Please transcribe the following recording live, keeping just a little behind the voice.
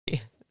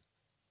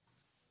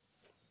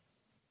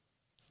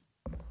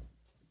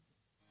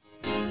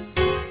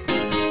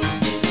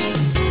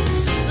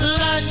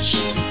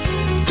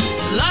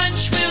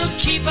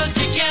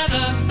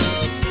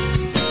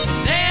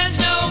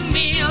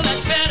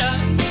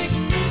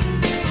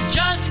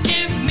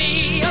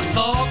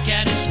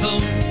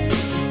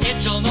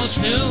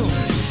noon.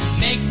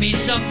 Make me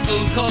some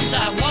food, cause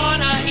I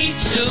wanna eat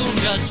soon.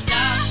 Just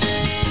stop,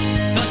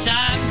 cause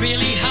I'm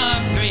really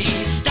hungry.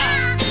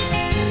 Stop,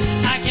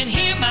 I can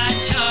hear my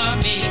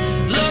tummy.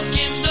 Look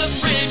in the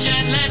fridge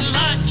and let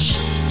lunch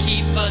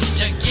keep us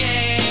together.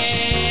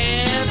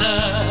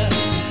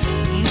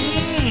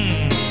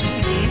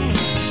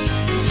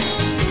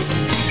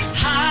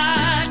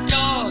 Hot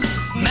dogs,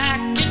 mac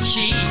and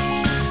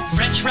cheese,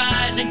 French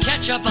fries and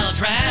ketchup I'll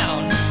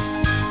drown.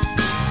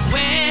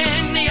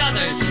 When the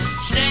others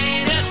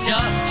say they're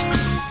stuffed,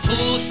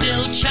 who's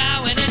still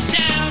chowing it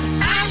down?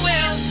 I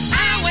will, I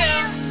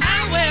will, I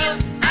will,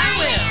 I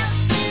will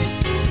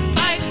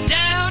bite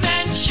down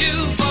and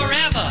chew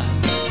forever.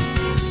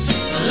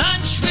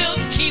 Lunch will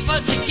keep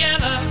us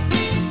together.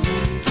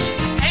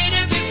 Ate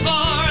it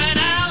before and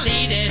I'll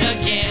eat it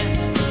again,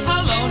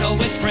 alone or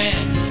with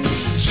friends.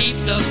 Keep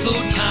the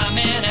food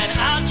coming and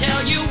I'll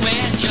tell you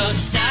when.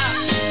 Just stop,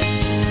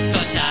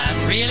 cause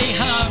I'm really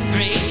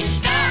hungry.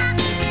 Stop,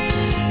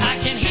 I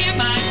can hear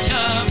my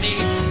tummy.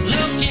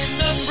 Look in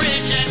the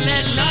fridge and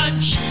let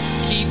lunch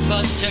keep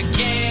us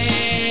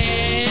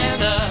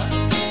together.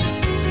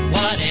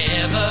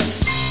 Whatever.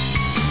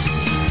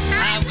 I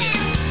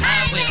will, I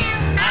will,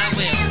 I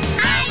will,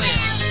 I will.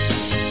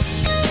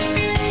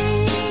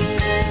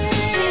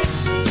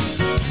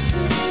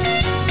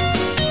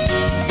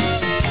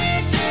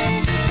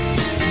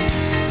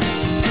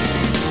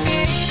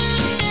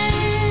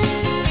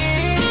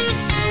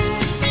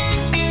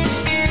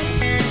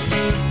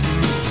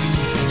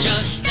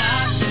 Just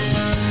stop,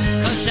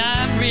 cause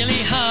I'm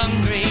really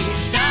hungry.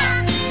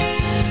 Stop,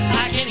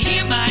 I can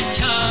hear my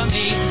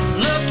tummy.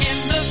 Look in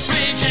the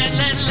fridge and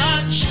let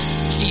lunch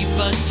keep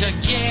us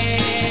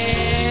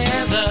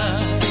together.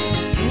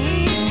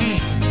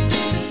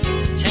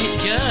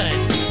 Tastes good.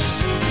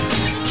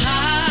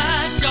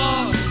 Hot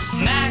dog,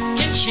 mac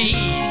and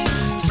cheese,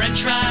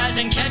 French fries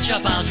and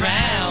ketchup I'll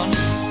drown.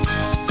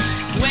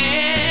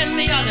 When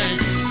the others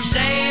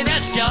say they're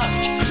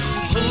stuffed,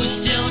 who's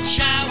still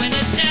chowing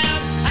it down?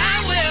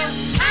 I will,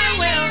 I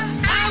will,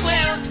 I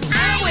will,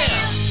 I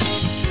will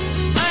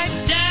bite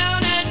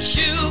down and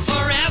chew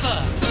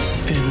forever.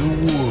 In a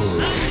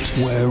world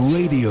where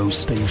radio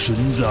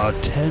stations are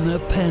 10 a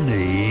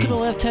penny, Can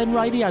I have 10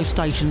 radio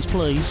stations,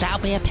 please? That'll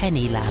be a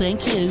penny, love.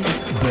 Thank you.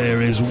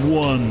 there is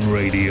one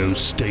radio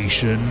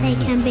station There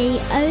can be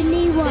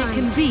only one. There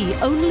can be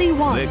only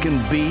one. There can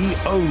be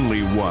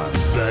only one.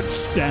 that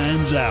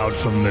stands out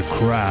from the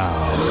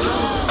crowd.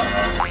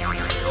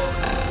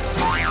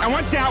 I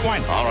want that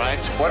one. All right.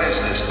 What is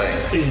this thing?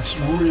 It's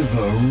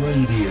River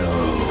Radio.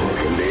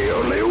 There can be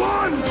only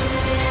one.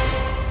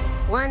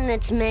 One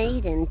that's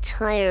made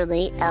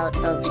entirely out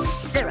of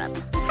syrup.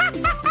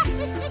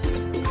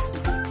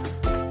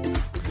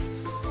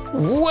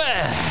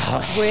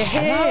 Well, We're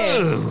here.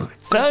 hello.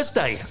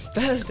 Thursday.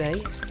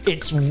 Thursday.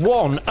 It's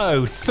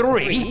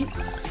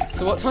 1:03.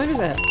 So what time is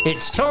it?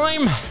 It's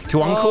time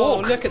to Oh,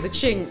 uncork. look at the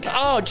chink.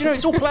 Oh, do you know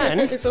it's all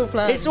planned? It's all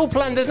planned. It's all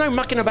planned. There's no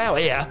mucking about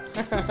here.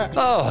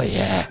 Oh,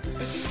 yeah.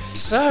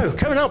 So,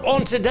 coming up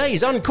on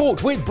today's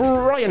Uncorked with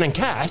Brian and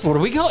Kath, what do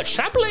we got?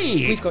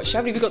 Chablis. We've got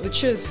Chablis, we've got the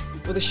Chuz,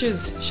 or the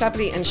Chuz,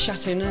 Chablis and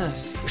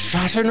Chateauneuf.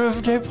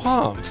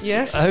 Chateauneuf-du-Pape.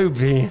 Yes. Oh,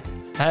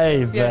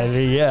 hey,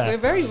 baby, yeah.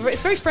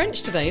 It's very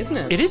French today, isn't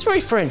it? It is very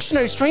French. You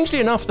know, strangely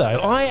enough, though,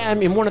 I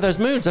am in one of those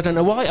moods. I don't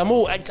know why.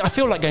 I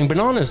feel like going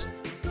bananas.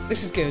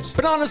 This is good.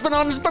 Bananas,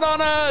 bananas,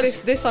 bananas!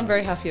 This I'm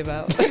very happy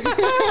about.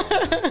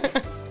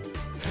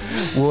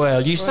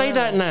 Well, you say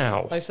that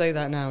now. I say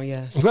that now,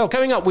 yes. Well,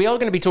 coming up, we are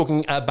going to be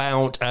talking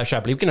about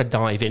Chablis. We're going to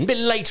dive in a bit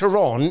later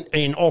on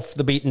in Off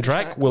the Beaten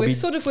Track. We're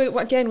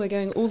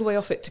going all the way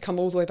off it to come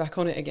all the way back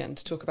on it again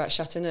to talk about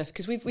Chateauneuf,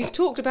 because we've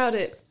talked about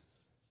it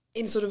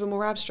in sort of a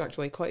more abstract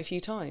way quite a few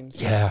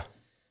times. Yeah.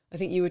 I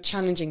think you were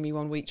challenging me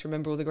one week to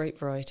remember all the grape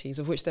varieties,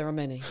 of which there are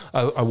many.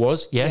 Oh, I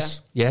was?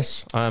 Yes.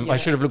 Yes. I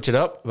should have looked it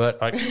up, but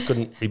I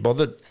couldn't be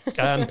bothered.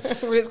 Well,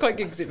 it's quite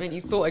good because it meant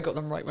you thought I got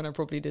them right when I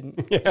probably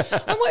didn't. Yeah.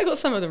 I might have got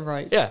some of them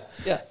right. Yeah.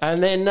 Yeah.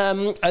 And then,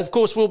 of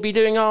course, we'll be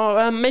doing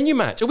our menu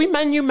match. Are we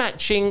menu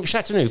matching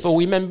Chateauneuf, or are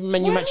we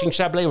menu matching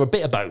Chablis, or a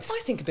bit of both? I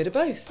think a bit of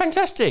both.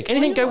 Fantastic.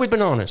 Anything go with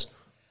bananas?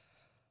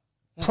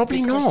 That's Probably a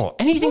big not. question.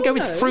 Anything Well, go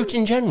with no. fruit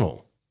in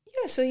general?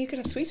 Yeah, so you could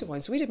have sweeter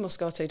wines. So we did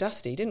Moscato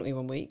d'Asti, didn't we,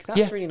 one week? That's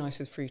Yeah. really nice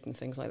with fruit and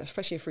things like that,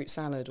 especially a fruit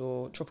salad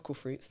or tropical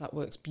fruits. That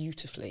works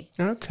beautifully.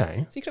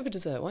 Okay. So you could have a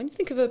dessert wine.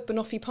 Think of a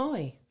banoffee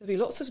pie. There'd be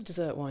lots of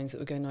dessert wines that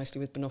would go nicely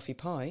with banoffee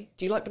pie.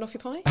 Do you like banoffee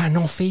pie?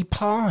 Banoffee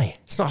pie.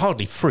 It's not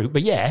hardly fruit,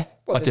 but yeah,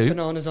 Well, I there's do.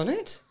 bananas on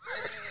it.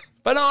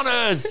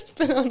 Bananas!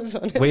 Bananas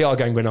on it. We are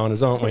going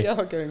bananas, aren't we? We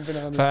are going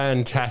bananas.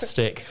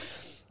 Fantastic.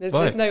 There's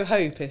no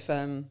hope if,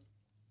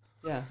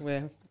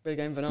 we're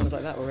going bananas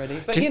like that already.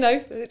 But,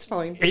 it's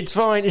fine. It's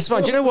fine. It's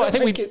fine. Do you know what? I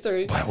think Make it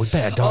through. Well, we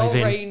better dive I'll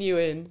in. rein you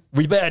in.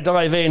 We better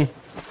dive in.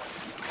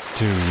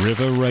 To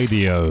River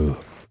Radio.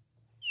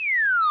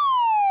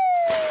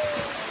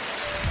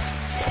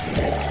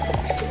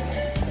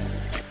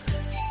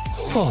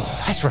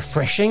 Oh, that's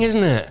refreshing,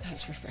 isn't it?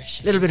 That's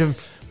refreshing. Little bit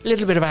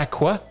of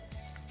aqua,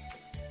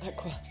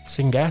 Aqua.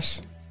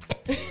 syngas.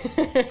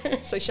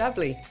 So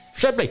Chablis.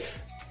 Chablis.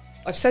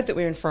 I've said that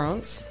we're in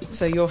France,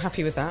 so you're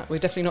happy with that. We're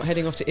definitely not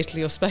heading off to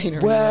Italy or Spain or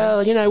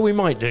Well, we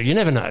might do. You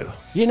never know.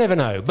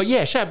 But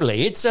yeah,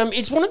 Chablis.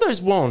 It's one of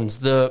those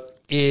ones that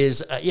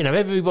is,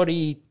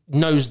 everybody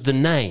knows the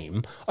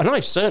name, and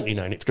I've certainly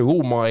known it through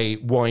all my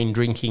wine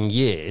drinking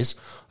years.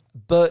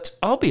 But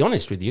I'll be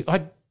honest with you,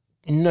 I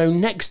know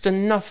next to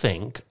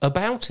nothing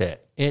about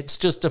it. It's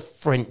just a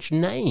French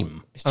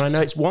name, and I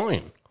know it's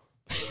wine.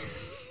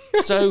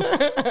 So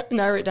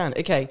narrow it down.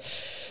 Okay.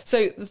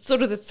 So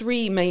sort of the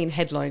three main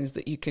headlines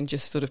that you can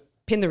just sort of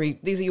pin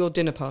these are your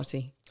dinner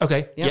party.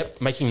 Okay.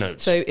 Yep. Making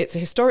notes. So it's a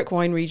historic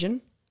wine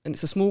region, and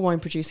it's a small wine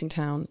producing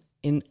town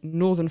in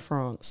northern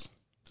France.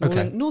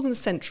 Northern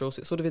central, so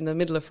it's sort of in the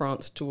middle of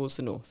France towards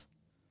the north.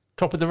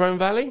 Top of the Rhone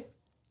Valley?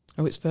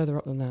 Oh, it's further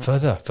up than that.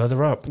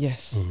 Further up.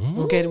 Yes.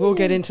 We'll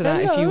get into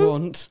that if you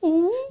want.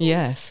 Ooh,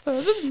 yes.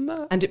 Further than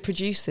that. And it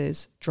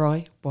produces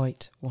dry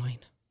white wine.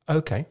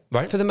 Okay.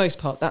 Right. For the most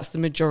part, that's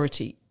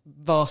the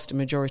vast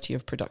majority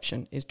of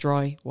production is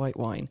dry white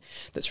wine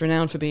that's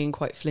renowned for being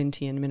quite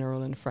flinty and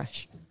mineral and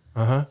fresh.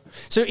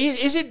 So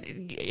is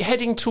it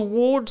heading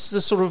towards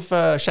the sort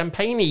of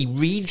Champagne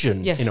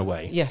region in a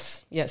way?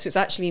 Yes. So it's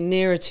actually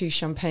nearer to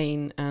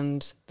Champagne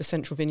and the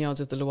central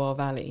vineyards of the Loire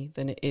Valley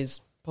than it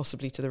is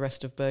possibly to the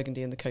rest of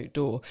Burgundy and the Côte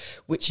d'Or,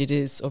 which it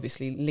is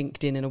obviously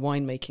linked in a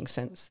winemaking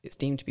sense. It's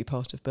deemed to be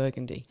part of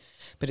Burgundy,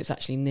 but it's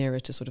actually nearer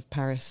to sort of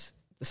Paris,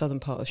 the southern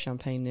part of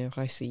Champagne near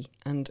Récy,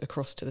 and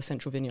across to the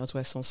central vineyards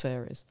where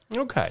Sancerre is.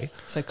 Okay.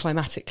 So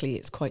climatically,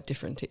 it's quite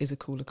different. It is a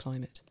cooler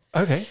climate.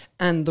 Okay.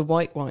 And the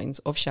white wines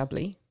of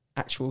Chablis,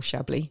 actual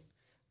Chablis,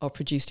 are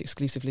produced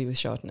exclusively with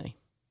Chardonnay.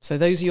 So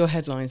those are your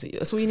headlines.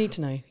 That's all you need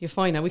to know. You're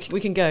fine now. We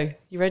can go.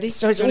 You ready?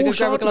 So it's all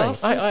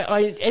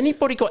Chardonnay.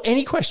 Anybody got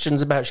any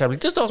questions about Chablis?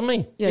 Just ask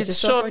me. Yeah, it's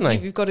just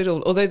Chardonnay. You've got it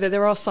all. Although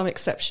there are some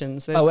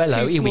exceptions.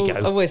 There's here we go.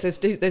 Oh, wait,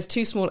 there's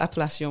two small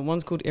appellations.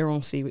 One's called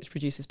Irancy, which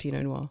produces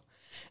Pinot Noir,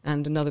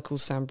 and another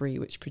called Saint-Brie,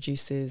 which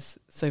produces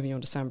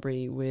Sauvignon de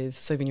Saint-Brie with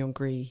Sauvignon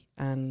Gris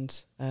and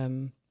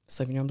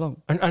Sauvignon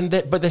Blanc.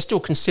 But they're still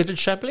considered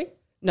Chablis?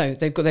 No,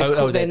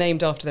 they're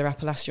named after their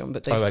appellation,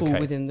 but they fall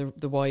within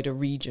the wider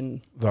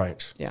region.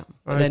 Right. Yeah.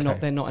 But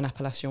they're not an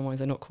appellation wines.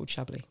 They're not called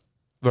Chablis.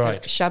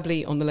 Right. So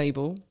Chablis on the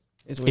label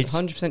is with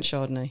 100%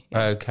 Chardonnay.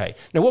 Yeah. Okay.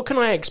 Now, what can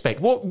I expect?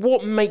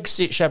 What makes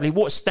it Chablis?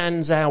 What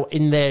stands out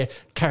in their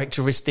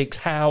characteristics?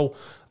 How,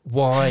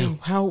 why,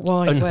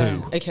 and where?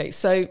 Who? Okay,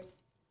 so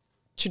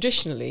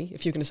traditionally,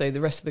 if you're going to say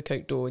the rest of the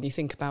Côte d'Or, and you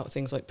think about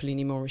things like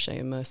Puligny, Montrachet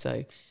and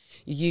Meursault,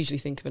 you usually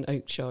think of an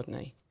oak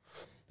Chardonnay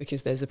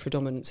because there's a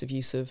predominance of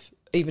use of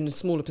even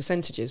smaller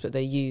percentages, but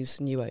they use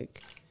new oak.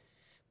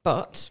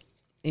 But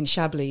in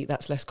Chablis,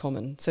 that's less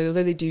common. So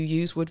although they do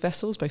use wood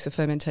vessels, both for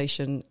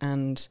fermentation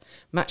and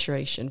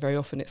maturation, very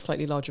often it's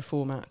slightly larger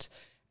format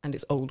and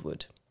it's old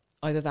wood.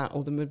 Either that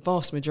or the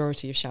vast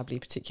majority of Chablis,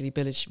 particularly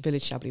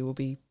village Chablis, will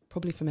be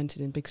probably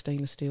fermented in big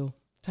stainless steel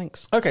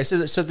tanks. Okay, so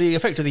the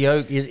effect of the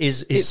oak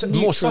is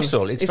more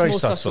subtle. It's very more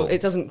subtle.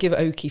 It doesn't give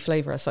oaky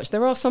flavour as such.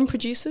 There are some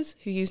producers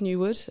who use new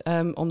wood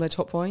on their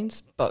top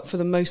wines, but for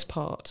the most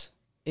part,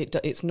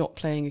 it's not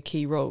playing a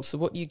key role. So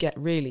what you get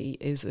really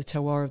is the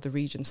terroir of the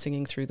region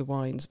singing through the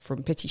wines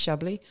from Petit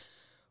Chablis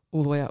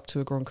all the way up to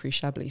a Grand Cru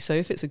Chablis. So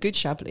if it's a good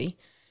Chablis,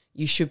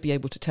 you should be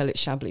able to tell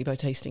it's Chablis by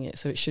tasting it.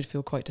 So it should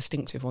feel quite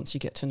distinctive once you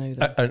get to know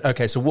them.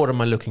 Okay, so what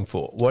am I looking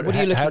for? What are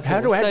you looking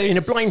for? In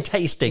a blind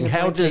tasting,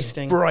 how does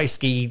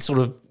Breisky sort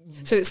of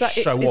it's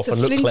show off and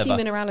look clever? It's a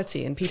flinty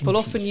minerality, and people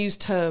often use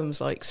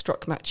terms like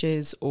struck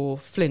matches or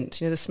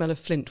flint. You know, the smell of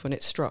flint when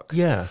it's struck.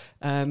 Yeah.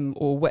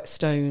 Or wet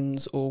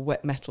stones or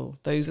wet metal.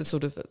 Those are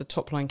sort of the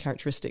top line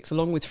characteristics,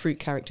 along with fruit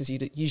characters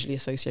you'd usually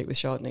associate with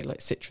Chardonnay,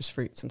 like citrus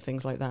fruits and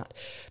things like that.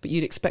 But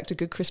you'd expect a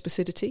good crisp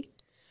acidity.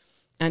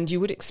 And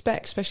you would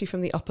expect, especially from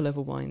the upper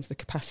level wines, the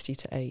capacity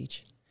to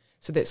age.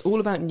 So it's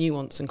all about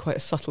nuance and quite a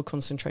subtle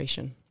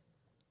concentration.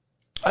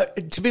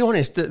 To be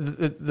honest,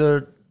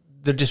 the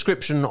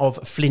description of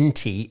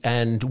flinty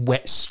and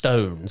wet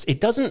stones, it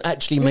doesn't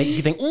actually make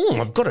you think,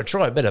 I've got to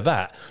try a bit of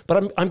that.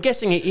 But I'm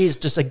guessing it is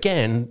just,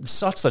 again,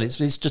 subtle.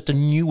 It's just a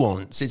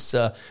nuance. It's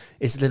a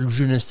little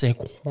je ne sais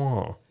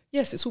quoi.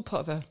 Yes, it's all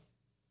part of a...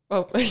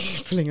 Well,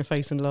 he's pulling a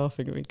face and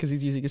laughing at me because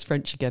he's using his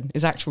French again,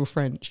 his actual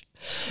French.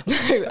 No,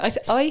 I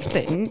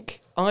think,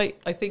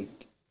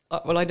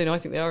 well, I don't know, I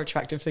think they are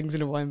attractive things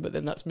in a wine, but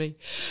then that's me.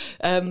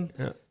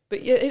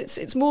 But yeah,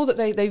 it's more that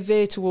they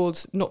veer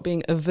towards not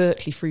being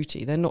overtly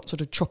fruity. They're not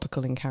sort of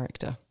tropical in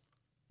character.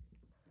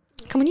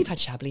 Come on, you've had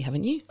Chablis,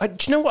 haven't you? Do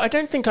you know what? I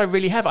don't think I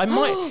really have.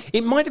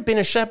 It might have been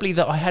a Chablis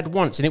that I had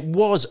once, and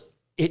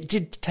it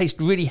did taste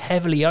really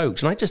heavily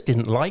oaked, and I just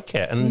didn't like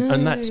it, and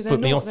that's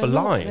put me off for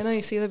life.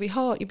 No, see, you'd be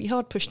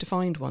hard pushed to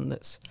find one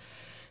that's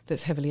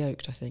heavily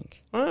oaked, I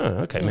think. Oh,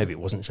 okay, yeah. Maybe it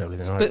wasn't Chablis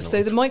then. But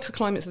so the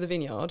microclimates of the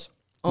vineyard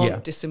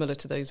aren't dissimilar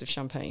to those of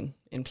Champagne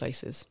in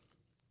places.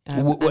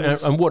 And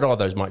what are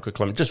those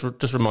microclimates?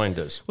 Just remind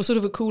us. Well, sort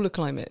of a cooler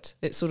climate.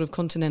 It's sort of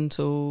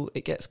continental.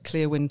 It gets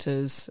clear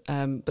winters,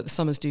 but the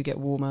summers do get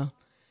warmer,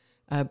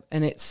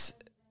 and it's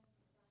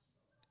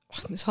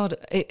hard.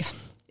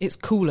 It's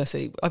cooler.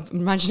 So I'm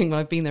imagining when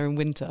I've been there in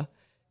winter,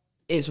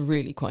 it's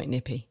really quite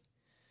nippy.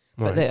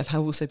 But they have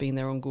also been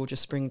there on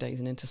gorgeous spring days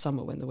and into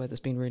summer when the weather's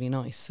been really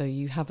nice. So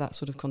you have that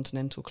sort of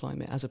continental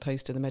climate as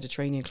opposed to the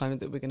Mediterranean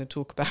climate that we're going to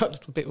talk about a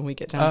little bit when we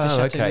get down to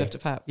Châteauneuf de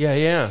Pape.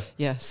 Yeah.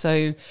 Yeah,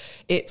 so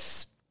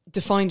it's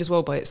defined as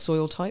well by its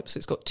soil type. So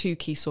it's got 2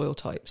 key soil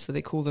types. So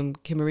they call them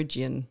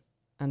Kimmeridgian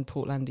and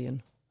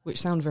Portlandian, which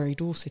sound very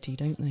Dorsety,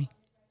 don't they?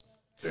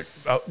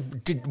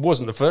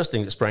 Wasn't the first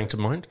thing that sprang to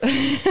mind.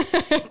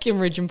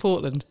 Kimmeridge and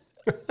Portland.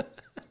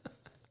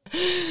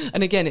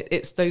 And again,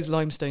 it's those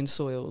limestone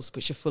soils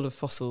which are full of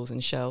fossils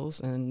and shells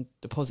and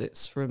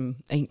deposits from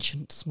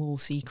ancient small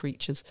sea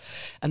creatures.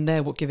 And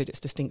they're what give it its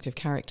distinctive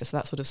character. So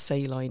that sort of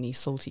saline-y,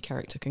 salty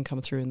character can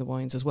come through in the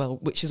wines as well,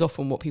 which is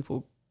often what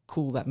people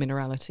call that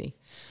minerality.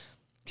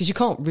 Because you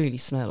can't really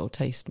smell or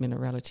taste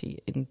minerality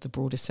in the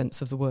broadest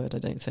sense of the word, I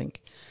don't think.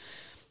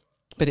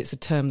 But it's a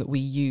term that we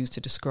use to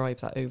describe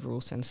that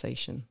overall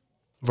sensation.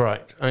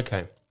 Right,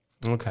 okay.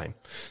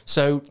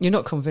 So you're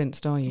not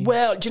convinced, are you?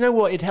 Well, do you know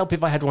what? It'd help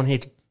if I had one here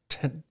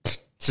to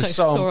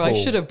sample. Sorry, I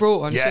should have brought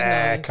one, shouldn't I?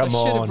 Yeah, come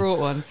on. I should have brought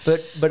one.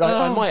 But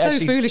I might so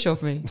actually... foolish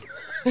of me.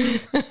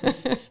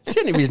 It's the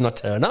only reason I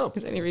turn up.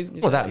 It's the only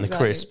reason. Well, that and the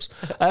crisps.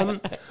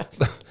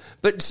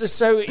 But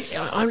so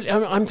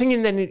I'm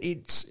thinking then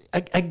it's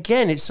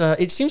again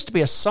it seems to be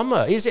a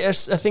summer. Is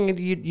it a thing that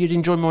you'd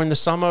enjoy more in the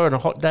summer and a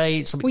hot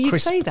day? Well, you'd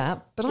say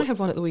that, but I had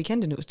one at the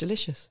weekend and it was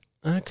delicious.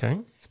 Okay.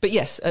 But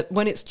yes,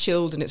 when it's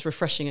chilled and it's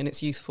refreshing and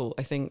it's youthful,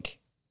 I think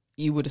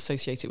you would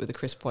associate it with a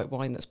crisp white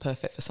wine that's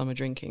perfect for summer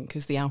drinking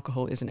because the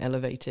alcohol isn't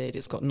elevated.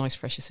 It's got nice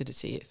fresh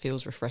acidity. It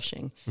feels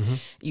refreshing. Mm-hmm.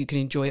 You can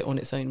enjoy it on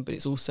its own, but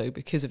it's also,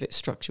 because of its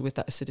structure with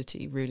that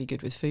acidity, really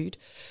good with food.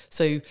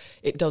 So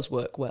it does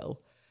work well.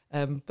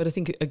 But I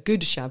think a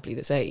good Chablis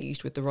that's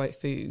aged with the right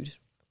food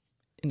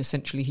in a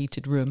centrally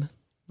heated room,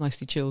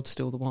 nicely chilled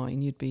still the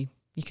wine,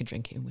 you can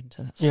drink it in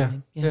winter. That's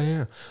fine.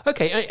 Yeah.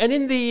 Okay, and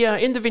in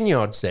the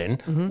vineyards then,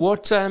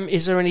 what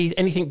is there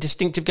anything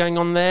distinctive going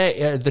on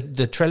there?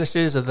 The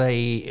trellises, are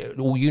they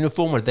all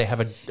uniform, or do they have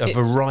a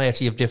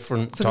variety of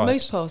different types? For the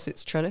most part,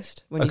 it's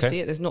trellised. When you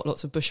see it, there's not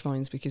lots of bush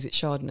vines because it's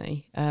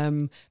Chardonnay.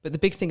 But the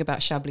big thing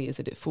about Chablis is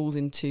that it falls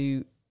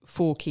into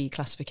 4 key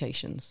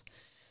classifications.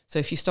 So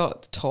if you start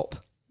at the top,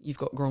 you've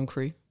got Grand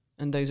Cru,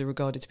 and those are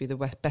regarded to be the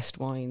best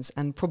wines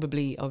and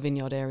probably are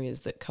vineyard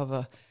areas that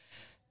cover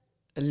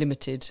a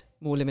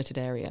more limited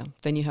area.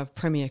 Then you have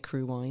Premier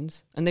Cru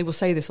wines, and they will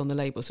say this on the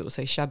label, so it will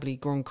say Chablis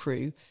Grand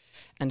Cru,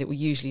 and it will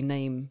usually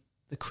name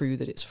the cru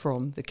that it's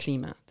from, the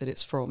climat that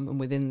it's from, and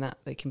within that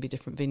there can be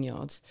different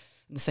vineyards.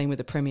 And the same with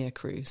the Premier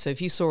Cru. So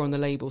if you saw on the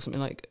label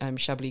something like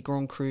Chablis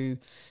Grand Cru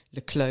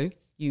Le Clos,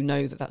 you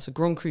know that that's a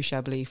Grand Cru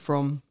Chablis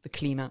from the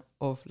climat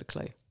of Le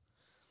Clos.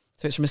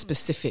 So it's from a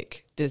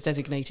specific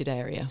designated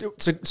area.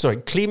 So, sorry,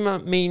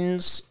 climat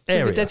means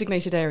area? So a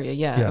designated area,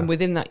 yeah. And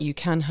within that you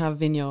can have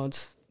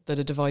vineyards that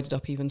are divided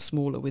up even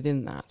smaller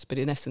within that, but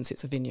in essence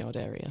it's a vineyard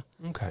area.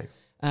 Okay.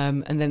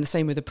 And then the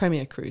same with the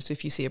Premier Cru. So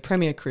if you see a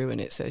Premier Cru and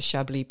it says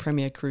Chablis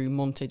Premier Cru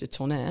Monte de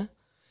Tonnerre,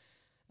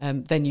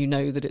 then you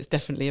know that it's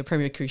definitely a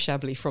Premier Cru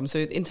Chablis from. So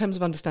in terms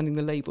of understanding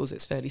the labels,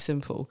 it's fairly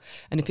simple.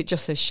 And if it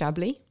just says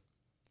Chablis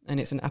and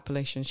it's an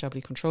appellation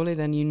Chablis Contrôlé,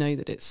 then you know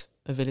that it's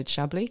a village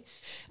Chablis.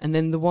 And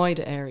then the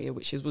wider area,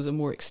 which was a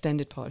more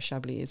extended part of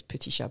Chablis, is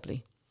Petit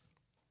Chablis.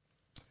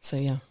 So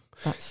yeah.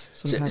 That's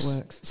sort of how it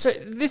works. So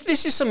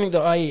this is something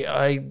that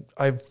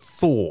I've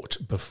thought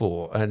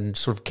before and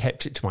sort of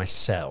kept it to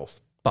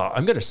myself. But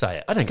I'm going to say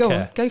it. I don't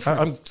care. Go for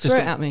it. Throw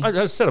it at me.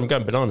 I said I'm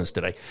going bananas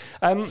today.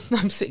 I'm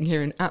sitting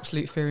here in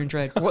absolute fear and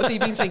dread. What's he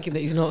been thinking that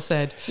he's not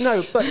said?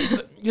 No, but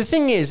the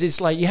thing is, it's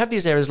like you have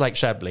these areas like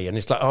Chablis, and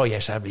it's like, oh yeah,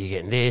 Chablis, you're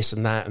getting this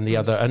and that and the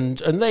other, and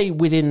they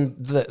within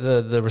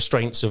the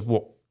restraints of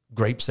what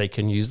grapes they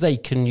can use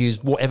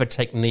whatever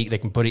technique. They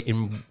can put it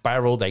in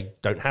barrel. They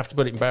don't have to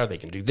put it in barrel. They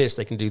can do this.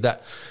 They can do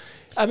that.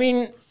 I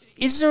mean,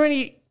 is there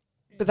any?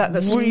 But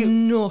that's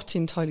not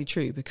entirely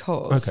true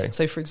because,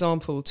 so for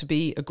example, to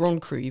be a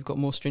Grand Cru, you've got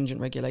more stringent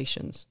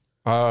regulations.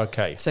 Oh,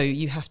 okay. So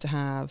you have to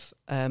have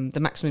the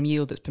maximum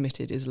yield that's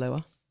permitted is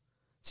lower.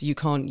 So you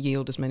can't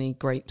yield as many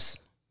grapes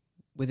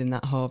within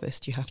that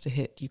harvest. You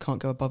can't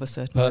go above a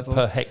certain level.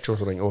 Per hectare or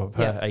something, or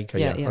per acre?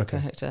 Yeah, okay. Per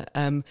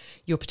hectare.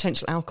 Your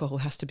potential alcohol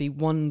has to be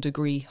 1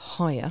 degree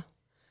higher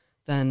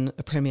than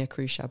a Premier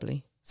Cru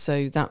Chablis.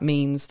 So that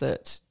means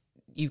that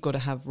you've got to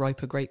have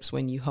riper grapes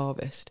when you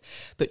harvest.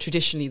 But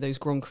traditionally, those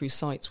Grand Cru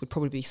sites would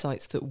probably be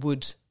sites that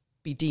would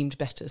be deemed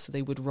better, so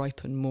they would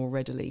ripen more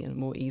readily and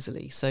more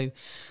easily. So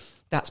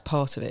that's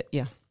part of it,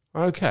 yeah.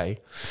 Okay.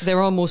 So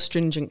there are more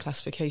stringent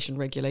classification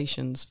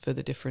regulations for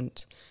the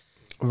different...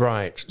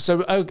 Right.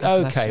 So,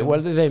 okay.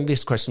 Well, then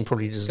this question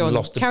probably just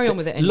lost on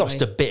with it anyway.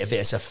 Lost a bit of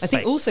its effect. I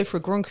think also for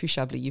a Grand Cru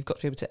Chablis, you've got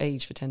to be able to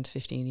age for 10 to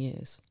 15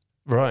 years.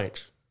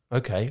 Right.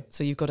 Okay.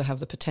 So you've got to have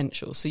the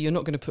potential. So you're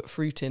not going to put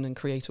fruit in and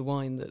create a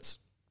wine that's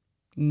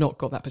not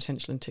got that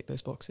potential and tick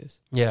those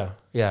boxes. Yeah.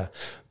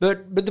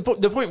 But the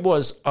point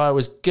I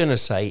was going to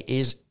say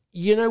is,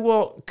 you know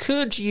what?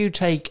 Could you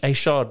take a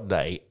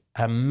Chardonnay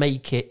and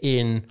make it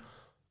in,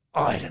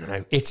 I don't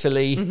know,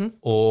 Italy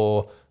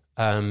or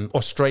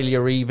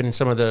Australia, even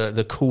some of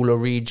the cooler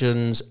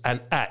regions,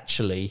 and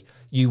actually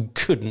you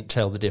couldn't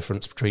tell the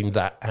difference between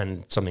that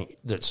and something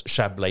that's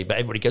Chablis. But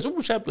everybody goes,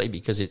 "Oh, Chablis,"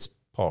 because it's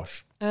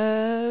posh.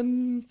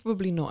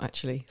 Probably not,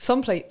 actually.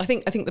 I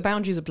think the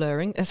boundaries are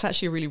blurring. That's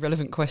actually a really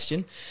relevant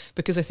question,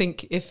 because I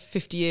think if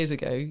 50 years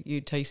ago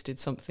you tasted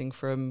something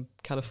from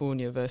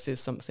California versus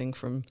something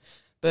from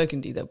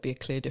Burgundy, there'll be a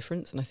clear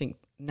difference. And I think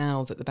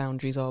now that the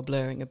boundaries are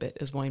blurring a bit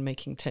as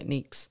winemaking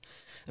techniques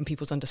and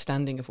people's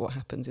understanding of what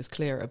happens is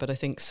clearer. But I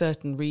think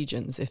certain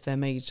regions, if they're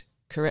made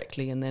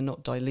correctly and they're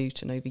not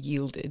dilute and over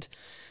yielded,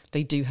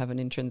 they do have an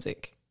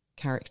intrinsic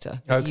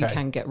character that you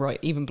can get right,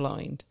 even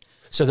blind.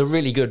 So the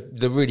really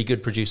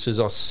good producers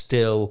are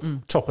still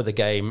top of the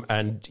game,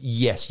 and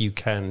yes, you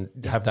can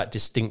have that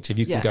distinctive.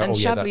 You can go, and oh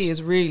yeah, Chablis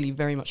is really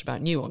very much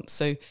about nuance.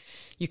 So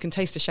you can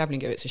taste a Chablis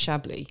and go, it's a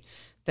Chablis.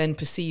 Then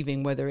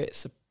perceiving whether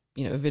it's a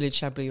village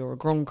Chablis or a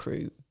Grand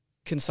Cru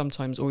can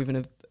sometimes, or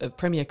even a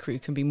Premier Cru,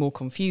 can be more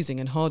confusing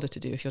and harder to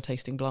do if you're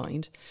tasting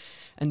blind.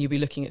 And you'll be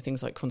looking at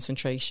things like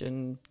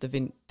concentration, the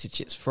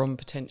vintage it's from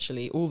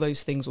potentially. All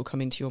those things will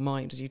come into your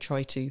mind as you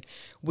try to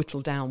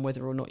whittle down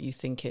whether or not you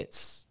think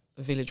it's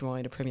a village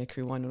wine, a Premier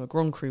Cru wine, or a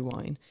Grand Cru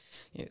wine.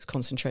 It's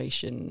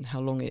concentration, how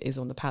long it is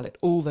on the palate.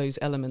 All those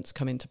elements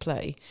come into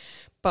play.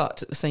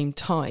 But at the same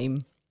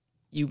time,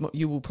 you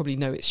will probably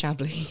know it's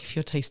Chablis if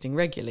you're tasting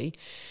regularly.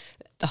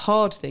 The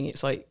hard thing,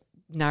 it's like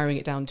narrowing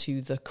it down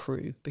to the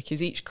cru,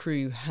 because each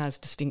cru has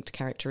distinct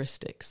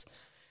characteristics.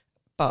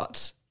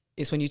 But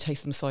it's when you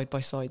taste them side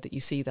by side that you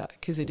see that,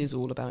 because it is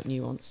all about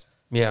nuance.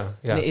 Yeah.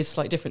 And it is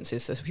slight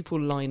differences. So if people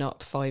line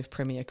up 5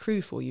 Premier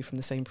Cru for you from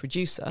the same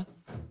producer,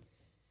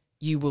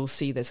 you will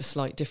see there's a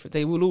slight difference.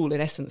 They will all,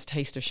 in essence,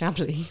 taste of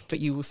Chablis,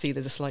 but you will see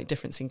there's a slight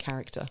difference in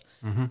character.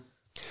 Mm-hmm.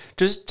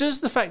 Does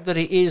the fact that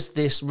it is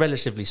this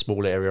relatively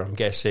small area, I'm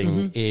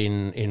guessing,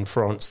 in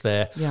France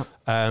there,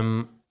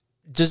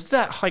 does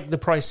that hike the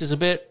prices a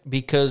bit?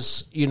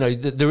 Because,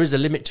 there is a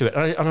limit to it.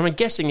 And I'm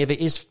guessing if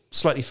it is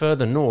slightly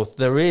further north,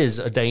 there is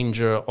a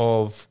danger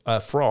of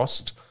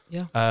frost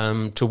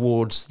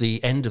towards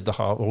the end of the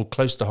harvest, or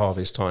close to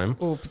harvest time.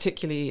 Or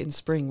particularly in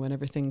spring when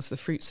the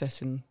fruit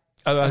setting.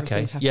 Oh,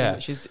 okay,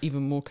 which is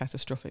even more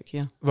catastrophic,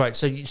 Right,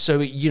 so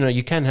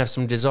you can have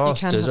some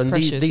disasters, and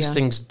these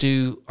things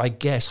do, I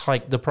guess,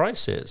 hike the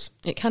prices.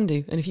 It can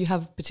do, and if you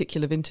have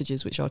particular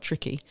vintages which are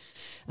tricky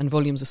and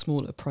volumes are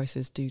smaller,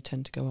 prices do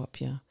tend to go up,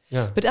 Yeah.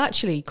 But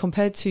actually,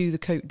 compared to the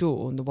Côte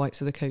d'Or and the whites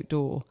of the Côte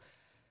d'Or,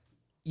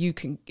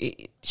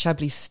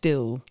 Chablis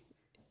still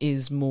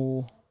is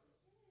more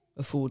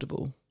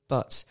affordable.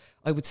 But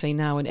I would say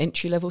now an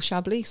entry-level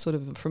Chablis, sort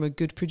of from a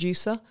good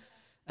producer,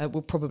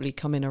 will probably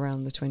come in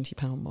around the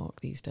 £20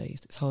 mark these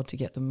days. It's hard to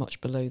get them much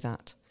below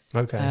that.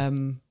 Okay.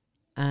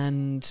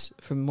 And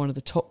from one of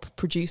the top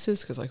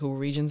producers, because like all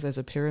regions, there's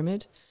a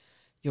pyramid,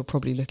 you're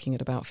probably looking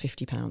at about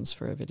 £50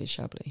 for a village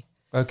Chablis.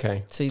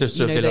 Okay. So,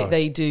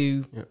 they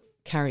do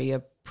carry a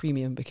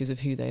premium because of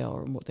who they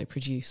are and what they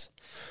produce.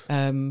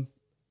 And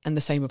the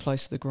same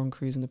applies to the Grand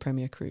Crus and the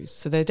Premier Crus.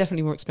 So they're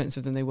definitely more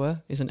expensive than they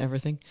were, isn't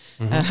everything.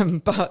 Mm-hmm.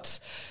 But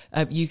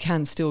you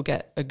can still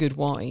get a good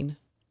wine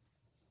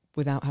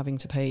without having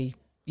to pay,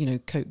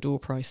 Côte d'Or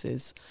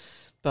prices.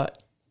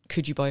 But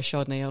could you buy a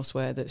Chardonnay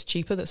elsewhere that's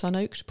cheaper, that's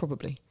unoaked?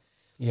 Probably.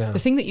 Yeah. The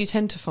thing that you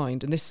tend to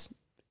find, and this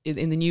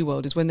in the New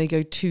World, is when they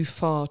go too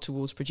far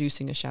towards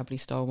producing a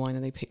Chablis-style wine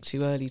and they pick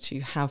too early to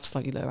have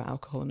slightly lower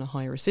alcohol and a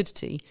higher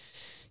acidity,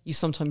 you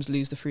sometimes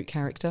lose the fruit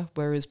character.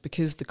 Whereas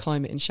because the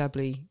climate in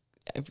Chablis,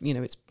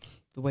 it's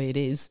the way it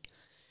is,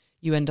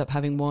 you end up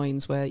having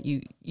wines where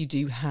you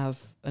do have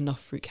enough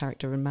fruit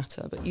character and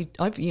matter. But you've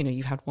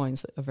had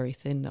wines that are very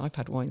thin. I've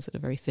had wines that are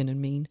very thin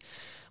and mean,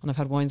 and I've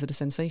had wines that are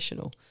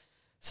sensational.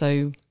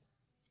 So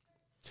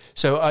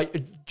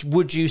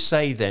would you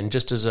say then,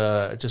 just as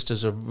a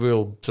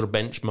real sort of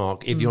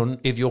benchmark, if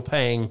you're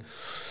paying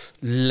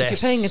less,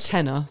 if you're paying a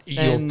tenner,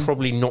 you're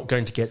probably not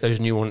going to get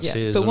those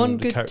nuances. But one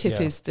good tip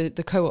is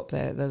the co-op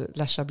there, the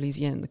La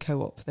Chablisienne, the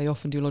co-op. They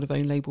often do a lot of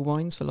own label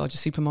wines for larger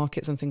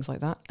supermarkets and things like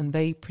that, and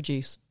they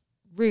produce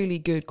really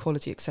good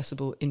quality,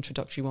 accessible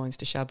introductory wines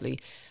to Chablis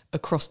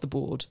across the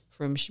board,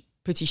 from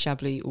Petit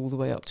Chablis all the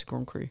way up to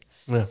Grand Cru.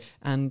 Yeah.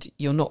 And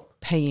you're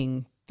not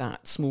paying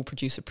that small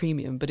producer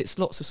premium, but it's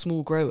lots of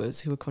small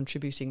growers who are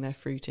contributing their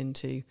fruit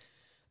into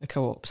a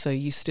co-op. So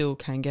you still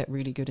can get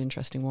really good,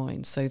 interesting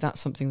wines. So that's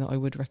something that I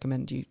would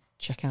recommend you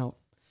check out.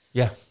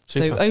 Yeah.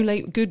 Super.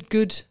 So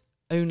good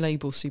own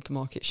label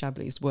supermarket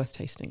Chablis is worth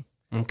tasting.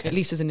 Okay. At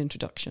least as an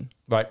introduction.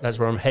 Right, that's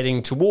where I'm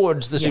heading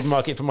towards the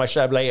supermarket for my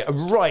Chablis,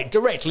 right,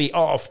 directly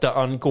after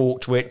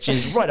Uncorked, which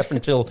is right up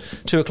until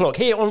 2:00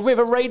 here on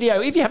River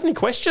Radio. If you have any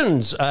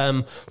questions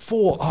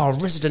for our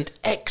resident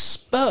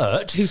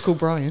expert, who's called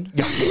Brian,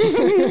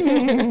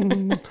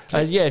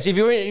 yes, if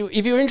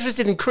you're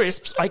interested in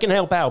crisps, I can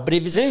help out. But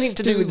if it's anything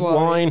to do with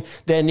wine,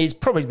 then it's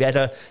probably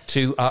better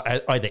to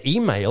either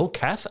email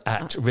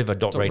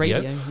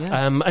kath@river.radio.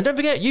 And don't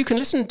forget, you can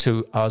listen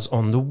to us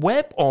on the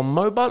web, on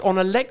mobile, on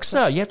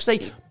Alexa. You have to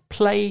say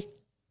play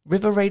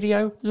River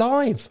Radio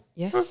Live.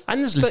 Yes.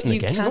 And there's listen but you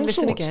again. can all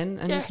listen sorts. again,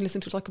 and you can listen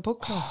to it like a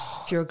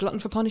podcast. If you're a glutton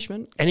for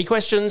punishment. Any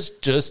questions?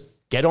 Just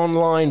get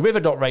online,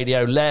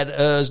 river.radio, let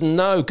us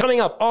know. Coming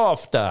up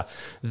after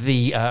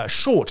the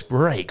short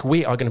break,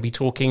 we are going to be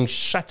talking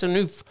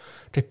Chateauneuf.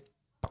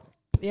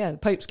 Yeah, the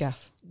Pope's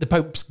gaff. The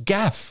Pope's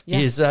gaff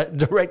is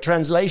direct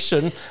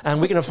translation,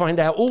 and we're going to find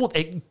out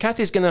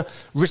Kathy's going to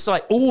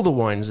recite all the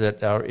wines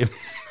that are...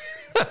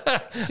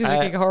 She's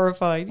looking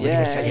horrified. We're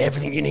going to tell you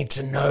everything you need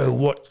to know,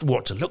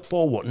 what to look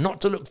for, what not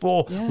to look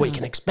for, what you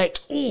can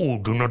expect. Oh,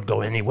 do not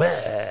go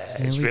anywhere.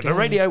 It's River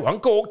Radio,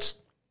 Uncorked.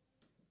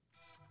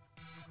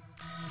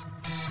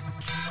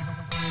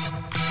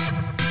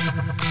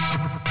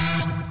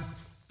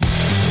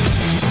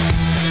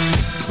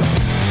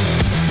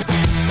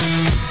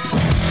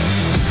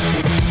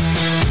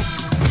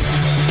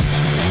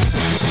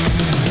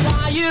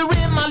 Fire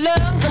in my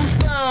lungs, I'm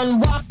spun,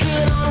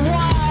 walking on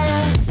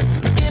wire.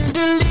 In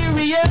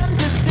delirium,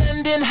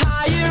 descending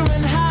higher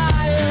and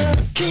higher.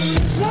 Can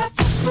live like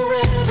this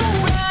forever?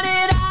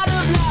 Running out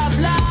of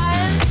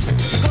lifelines.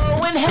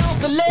 Going hell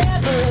for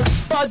leather,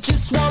 but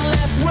just one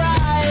last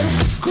ride.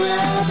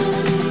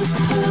 Gravity's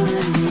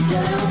pulling me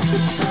down.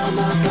 This time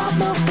I got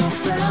myself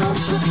found,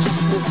 but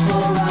just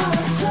before I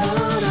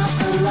turn up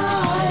the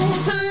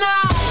lights.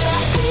 Tonight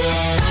I feel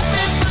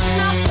stopping for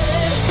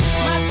nothing.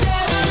 My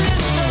devil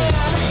is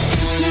dead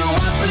into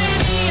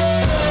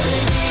oblivion.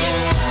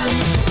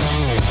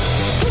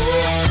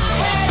 I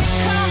had it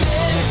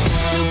coming,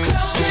 too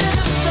close to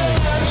the sun,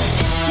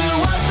 into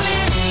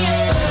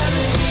oblivion.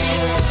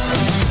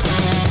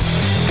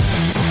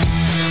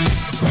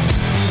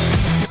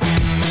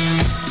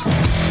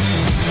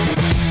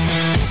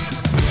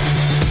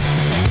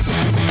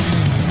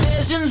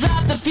 Visions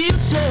of the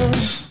future,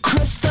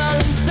 crystal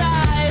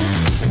inside.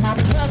 My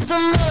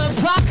personal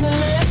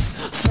apocalypse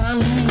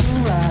finally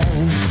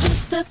arrived.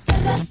 Just a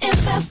feather in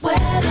that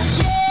weather.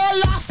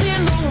 Yeah, lost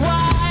in the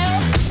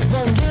wild.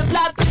 Won't live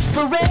like this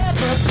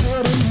forever.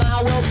 Putting my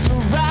will to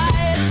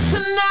rights.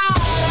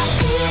 Tonight I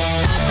feel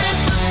stopping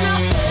for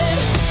nothing.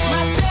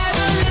 My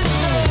devil is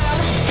dead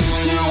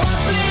into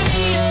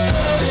oblivion.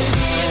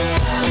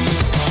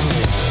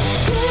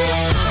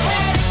 I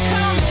had it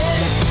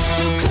coming,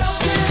 too close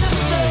to the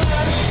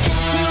sun,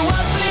 into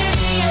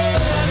oblivion.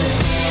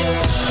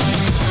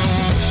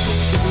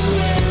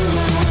 Somewhere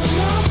I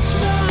lost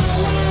my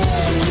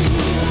way,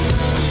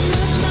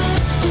 let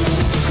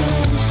myself go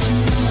to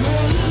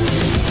waste.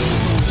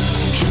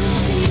 Can't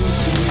seem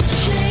to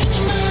change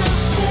my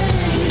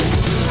fate.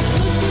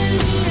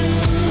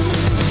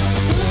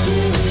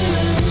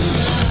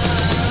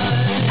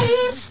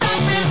 Ain't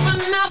stopping for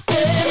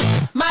nothing.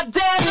 My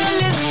devil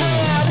is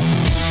dead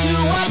into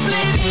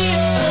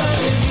oblivion.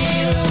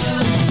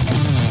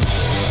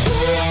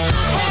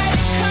 I had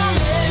it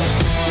coming,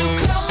 too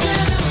close to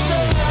the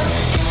sun,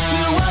 into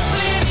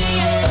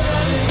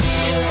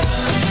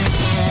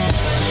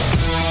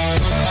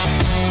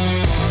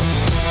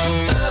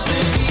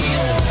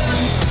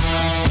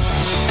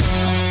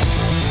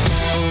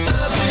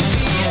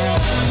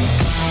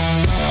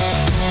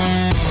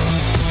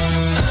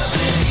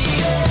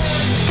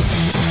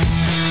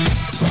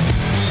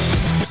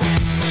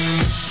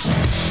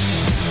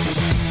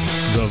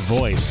The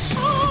voice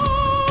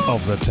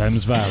of the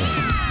Thames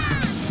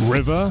Valley.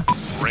 River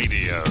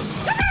Radio.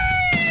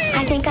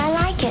 I think I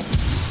like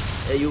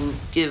it. You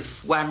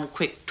give one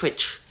quick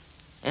twitch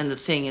and the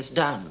thing is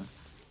done.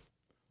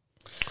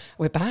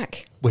 We're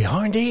back. We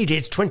are indeed.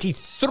 It's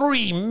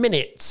 23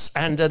 minutes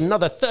and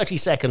another 30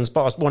 seconds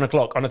past 1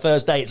 o'clock on a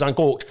Thursday. It's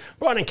Uncorked.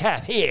 Brian and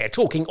Kath here,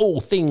 talking all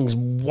things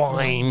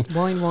wine.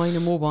 Wine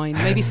and more wine.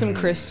 Maybe some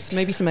crisps,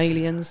 maybe some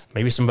aliens.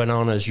 Maybe some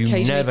bananas. You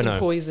Occasionally never some know.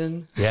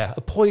 poison. Yeah,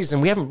 a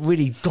poison. We haven't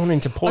really gone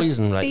into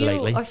poison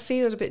lately. I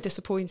feel a bit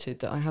disappointed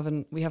that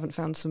we haven't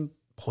found some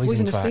Poison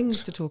poisonous facts.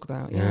 things to talk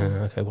about.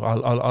 Yeah, okay.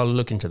 Well, I'll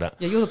look into that.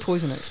 Yeah, you're the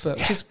poison expert,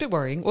 which is a bit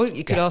worrying. Or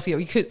you could ask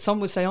you.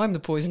 Some would say I'm the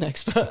poison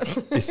expert.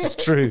 This is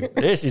true.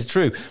 This is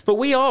true. But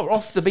we are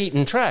off the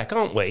beaten track,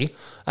 aren't we?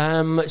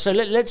 So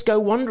let's go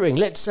wandering.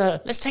 Let's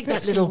take Let's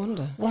that little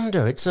go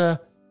wander. It's an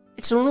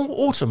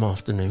autumn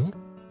afternoon.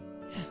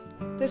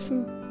 There's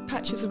some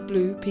patches of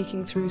blue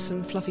peeking through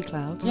some fluffy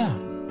clouds. Yeah.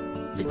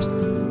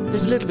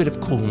 There's a little bit of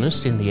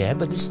coolness in the air,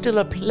 but it's still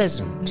a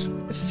pleasant.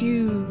 A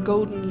few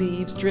golden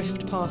leaves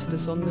drift past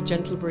us on the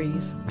gentle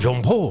breeze.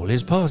 John Paul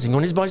is passing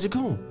on his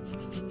bicycle.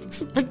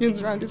 Some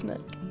onions around his neck.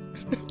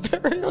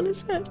 Berry on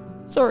his head.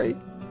 Sorry.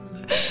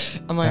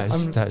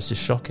 That's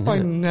just shocking, I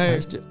isn't it? know.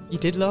 That's just- You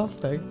did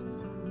laugh, though.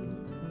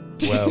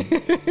 Well,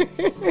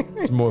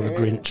 it's more of a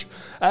Grinch.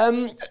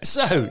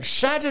 So,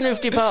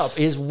 Chateauneuf-du-Pape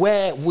is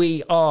where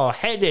we are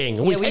heading.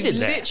 And we've headed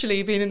there.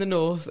 Literally been in the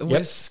north, and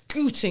we're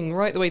scooting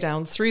right the way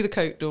down through the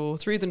Côte d'Or,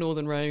 through the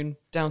Northern Rhone,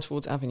 down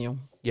towards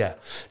Avignon. Yeah.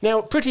 Now,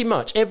 pretty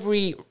much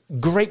every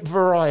grape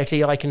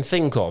variety I can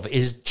think of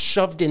is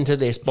shoved into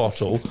this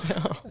bottle,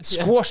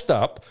 squashed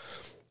up,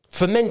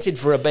 fermented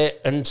for a bit,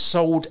 and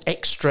sold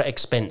extra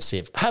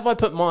expensive. Have I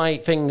put my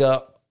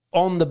finger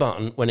on the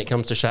button when it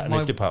comes to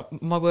Chateauneuf du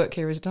Pape. My work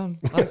here is done.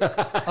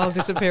 I'll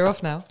disappear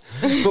off now.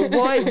 But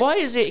why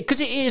is it? Because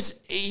it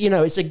is,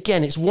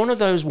 it's one of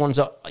those ones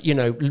that,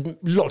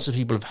 lots of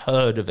people have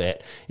heard of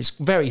it. It's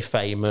very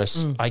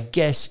famous. I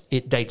guess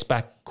it dates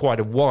back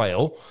quite a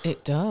while.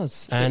 It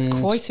does. And it's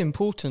quite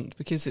important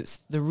because it's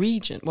the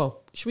region.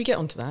 Well, should we get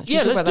onto that?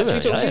 Yeah, let's do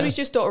it. Should we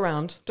just dot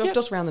around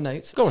the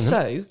notes? Go on then.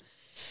 So,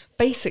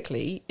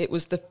 basically,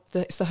 it's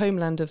the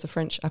homeland of the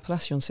French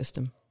Appellation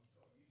system.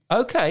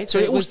 Okay, so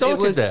it all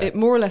started there. It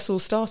more or less all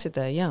started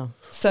there, yeah.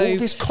 So all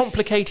this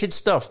complicated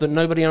stuff that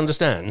nobody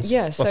understands.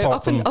 Yeah, so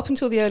up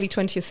until the early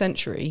 20th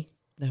century,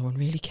 no one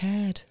really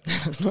cared.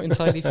 That's not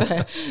entirely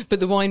fair. But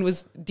the wine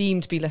was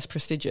deemed to be less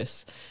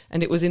prestigious.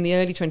 And it was in the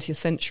early 20th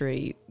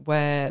century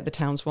where the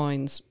town's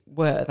wines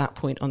were at that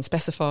point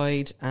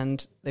unspecified,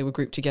 and they were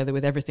grouped together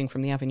with everything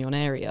from the Avignon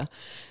area.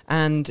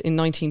 And in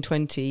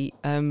 1920,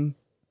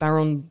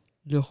 Baron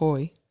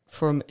Leroy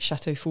from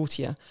Chateau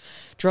Fortier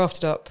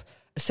drafted up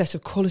a set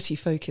of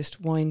quality-focused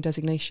wine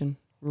designation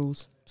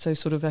rules. So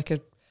sort of like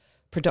a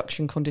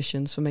production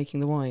conditions for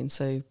making the wine.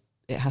 So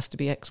it has to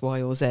be X,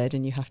 Y, or Z,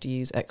 and you have to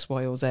use X,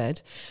 Y, or Z,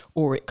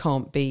 or it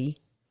can't be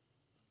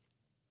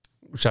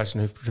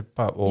Chateauneuf du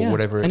Pape or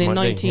whatever it might be. And in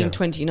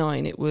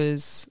 1929, it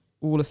was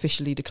all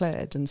officially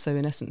declared, and so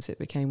in essence, it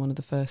became one of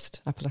the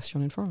first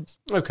appellations in France.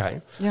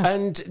 Okay. Yeah.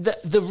 And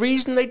the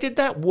reason they did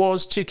that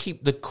was to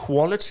keep the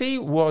quality,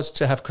 was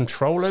to have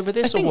control over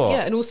this, I think, or what?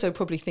 Yeah, and also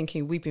probably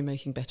thinking we've been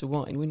making better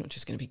wine. We're not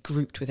just going to be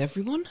grouped with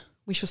everyone.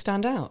 We shall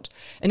stand out.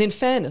 And in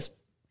fairness,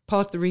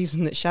 part of the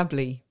reason that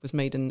Chablis was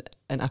made an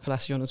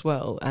appellation as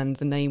well, and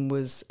the name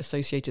was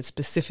associated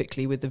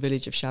specifically with the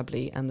village of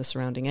Chablis and the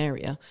surrounding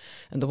area,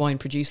 and the wine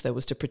produced there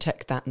was to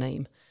protect that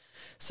name.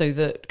 So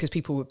that, because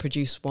people would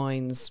produce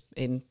wines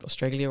in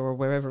Australia or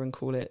wherever and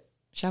call it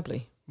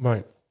Chablis.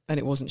 Right. And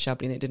it wasn't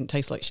Chablis and it didn't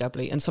taste like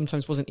Chablis, and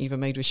sometimes wasn't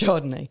even made with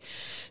Chardonnay.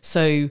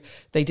 So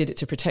they did it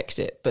to protect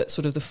it, but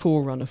sort of the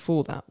forerunner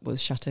for that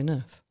was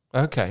Chateauneuf.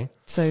 Okay.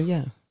 So,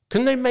 yeah.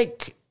 Can they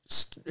make...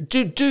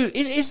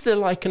 Is there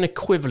like an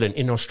equivalent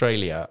in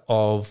Australia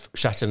of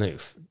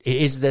Chateauneuf?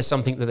 Is there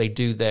something that they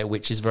do there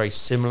which is very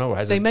similar? Or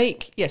has so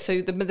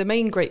the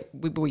main grape,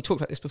 we talked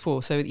about this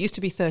before, so it used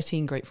to be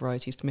 13 grape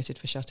varieties permitted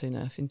for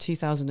Chateauneuf. In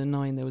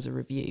 2009 there was a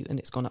review and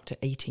it's gone up to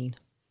 18.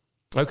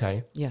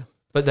 Okay. Yeah.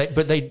 But there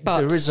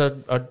is a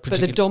particular...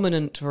 But the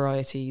dominant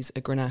varieties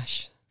are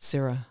Grenache,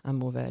 Syrah and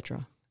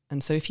Mourvèdre.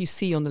 And so if you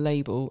see on the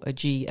label a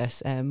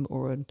GSM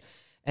or an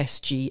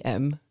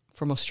SGM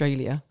from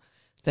Australia,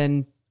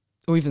 then...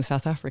 or even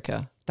South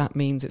Africa, that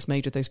means it's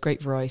made with those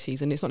grape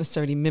varieties, and it's not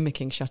necessarily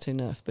mimicking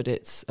Chateauneuf, but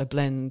it's a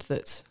blend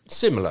that's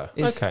similar.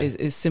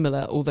 Is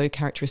similar, although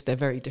they're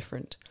very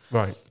different.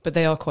 Right. But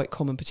they are quite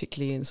common,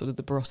 particularly in sort of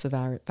the Barossa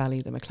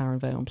Valley, the McLaren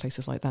Vale, and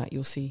places like that.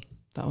 You'll see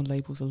that on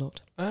labels a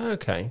lot.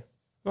 Okay.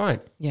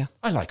 Right. Yeah.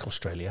 I like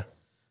Australia.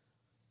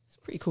 It's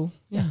pretty cool.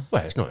 Yeah.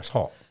 Well, it's not as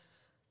hot.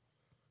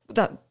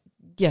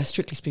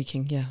 Strictly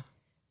speaking, yeah.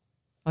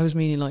 I was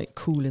meaning like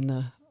cool in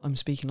the... I'm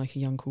speaking like a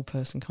young, cool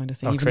person kind of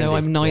thing, even though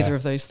I'm neither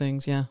of those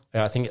things, yeah.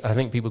 Yeah, I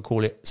think people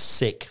call it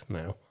sick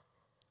now.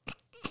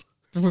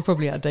 We're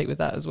probably out of date with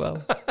that as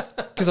well.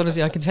 Because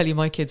honestly, I can tell you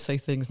my kids say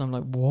things and I'm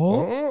like,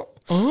 what?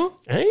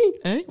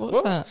 Hey?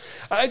 What's that?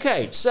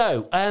 Okay,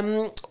 so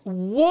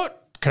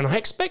what can I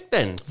expect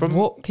then?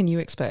 What can you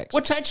expect?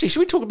 Should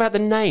we talk about the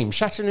name,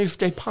 Chateauneuf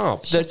du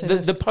Pape,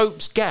 the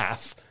Pope's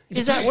gaff?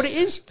 Is that what it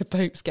is? The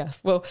Pope's gaff.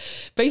 Well,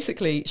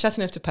 basically,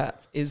 Chateauneuf du Pape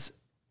is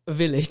a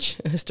village,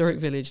 a historic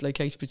village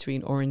located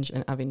between Orange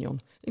and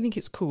Avignon. I think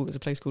it's cool. There's a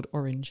place called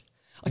Orange.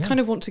 I kind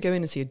of want to go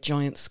in and see a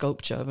giant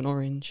sculpture of an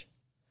orange.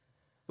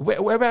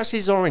 Whereabouts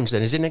is Orange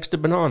then? Is it next to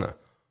Banana?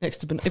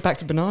 Back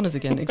to bananas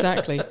again,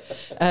 exactly.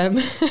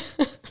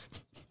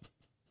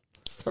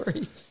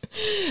 Sorry.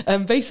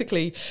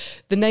 Basically,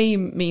 the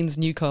name means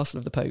Newcastle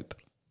of the Pope.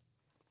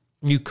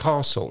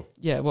 Newcastle?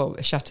 Yeah, well,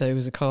 a chateau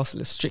is a castle,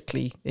 is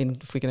strictly,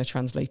 if we're going to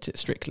translate it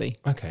strictly.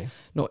 Okay.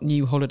 Not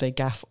new holiday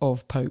gaff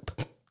of Pope.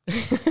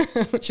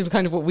 Which is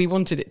kind of what we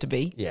wanted it to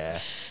be. Yeah.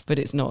 But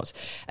it's not.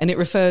 And it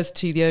refers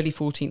to the early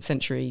 14th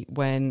century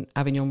when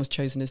Avignon was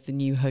chosen as the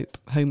new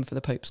home for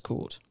the Pope's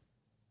court.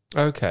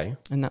 Okay.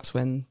 And that's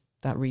when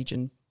that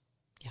region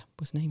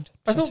was named.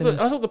 I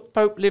thought the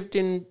Pope lived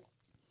in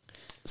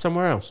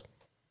somewhere else.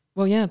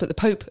 Well, yeah, but the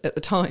Pope at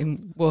the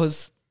time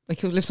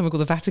he lived somewhere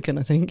called the Vatican,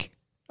 I think.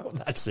 Oh,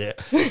 that's it.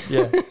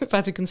 Yeah.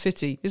 Vatican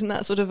City. Isn't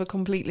that sort of a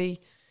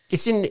completely...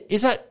 Is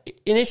that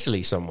in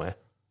Italy somewhere?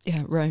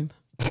 Yeah, Rome.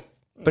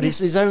 But it's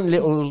his own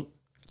little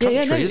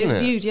country, isn't it? It's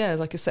viewed, as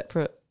like a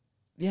separate,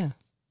 Yeah.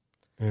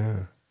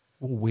 All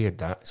weird,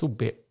 that. It's all a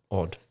bit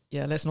odd.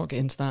 Yeah, let's not get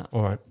into that.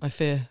 All right. I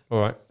fear. All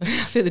right. I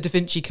fear the Da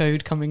Vinci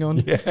Code coming on.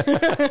 Yeah.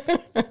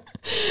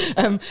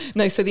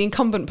 So the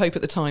incumbent pope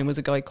at the time was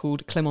a guy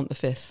called Clement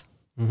V.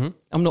 Mm-hmm.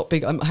 I'm not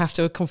big, I have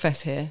to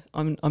confess here,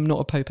 I'm not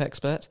a pope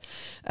expert.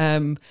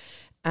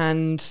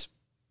 And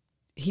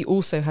he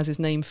also has his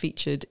name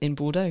featured in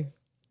Bordeaux.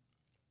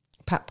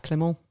 Pape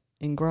Clement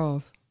in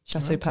Grave.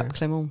 Chateau Pape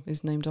Clément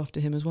is named after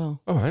him as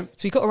well. All right.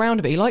 So he got around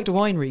a bit. He liked a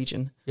wine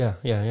region. Yeah.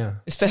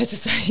 It's fair to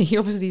say he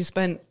obviously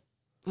spent,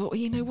 well,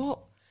 you know what?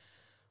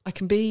 I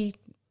can be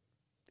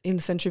in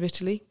the centre of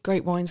Italy,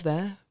 great wines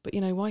there, but,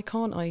 you know, why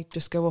can't I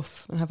just go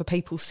off and have a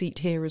papal seat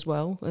here as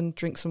well and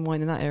drink some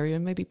wine in that area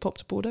and maybe pop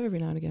to Bordeaux every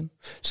now and again?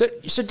 So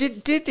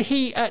did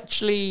he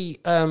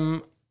actually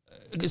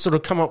sort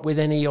of come up with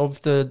any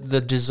of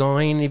the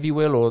design, if you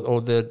will,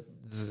 or the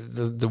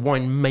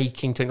wine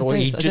making thing, or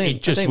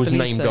it just was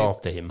named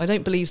after him? I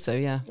don't believe so.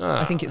 Yeah,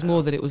 I think it's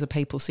more that it was a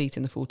papal seat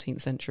in the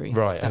 14th century.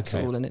 Right, that's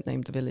okay. all, and it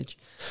named the village.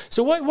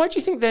 So why do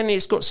you think then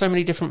it's got so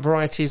many different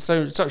varieties?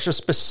 So such a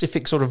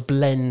specific sort of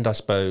blend, I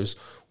suppose.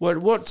 How's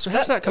that come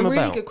about? That's a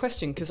really good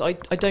question, because I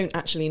don't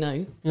actually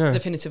know the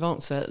definitive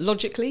answer.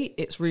 Logically,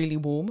 it's really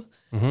warm,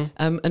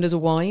 and as a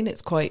wine,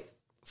 it's quite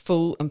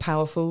full and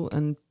powerful,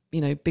 and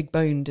big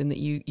boned in that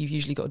you've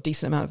usually got a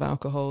decent amount of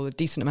alcohol, a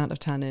decent amount of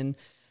tannin,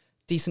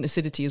 decent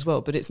acidity as well,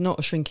 but it's not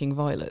a shrinking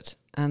violet.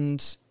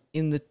 And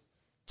in the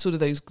sort of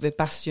the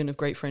bastion of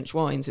great French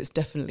wines, it's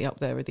definitely up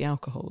there with the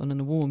alcohol. And in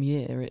a warm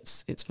year,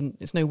 it's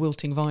no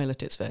wilting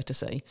violet, it's fair to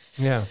say.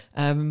 Yeah.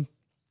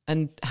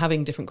 And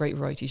having different grape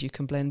varieties you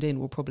can blend in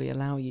will probably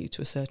allow you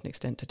to a certain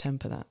extent to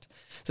temper that.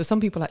 So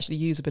some people actually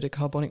use a bit of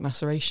carbonic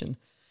maceration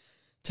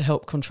to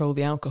help control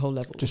the alcohol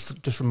levels.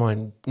 Just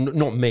remind,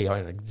 not me,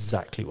 I know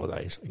exactly what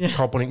that is. Yeah.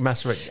 Carbonic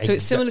maceration. So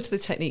it's similar to the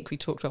technique we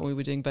talked about when we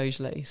were doing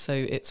Beaujolais. So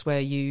it's where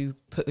you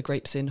put the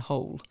grapes in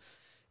whole,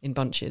 in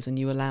bunches, and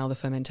you allow the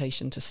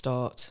fermentation to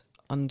start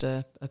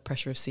under a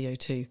pressure of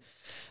CO2.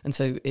 And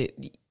so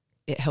it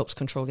helps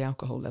control the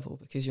alcohol level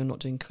because you're not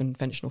doing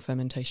conventional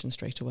fermentation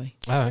straight away.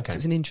 Oh, okay. So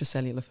it's an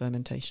intracellular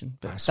fermentation.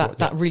 But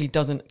that really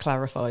doesn't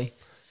clarify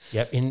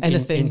Yep,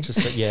 anything.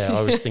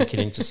 I was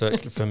thinking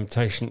intercircular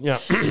fermentation. Yeah,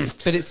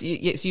 but it's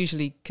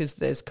usually because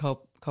there's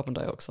carbon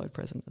dioxide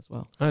present as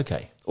well.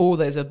 Okay, or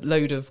there's a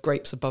load of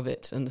grapes above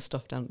it, and the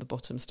stuff down at the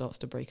bottom starts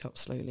to break up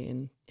slowly.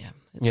 And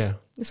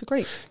it's a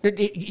great.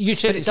 You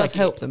said it does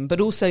help them, but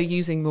also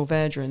using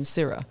Mourvèdre and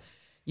Syrah,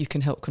 you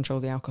can help control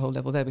the alcohol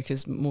level there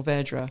because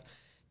Mourvèdre,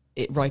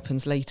 it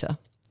ripens later.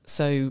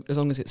 So as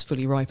long as it's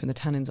fully ripe and the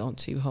tannins aren't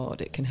too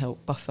hard, it can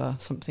help buffer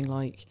something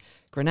like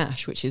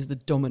Grenache, which is the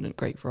dominant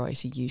grape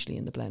variety usually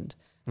in the blend.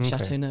 Okay.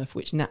 Chateauneuf,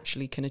 which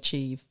naturally can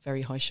achieve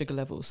very high sugar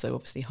levels, so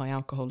obviously high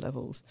alcohol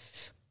levels,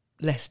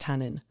 less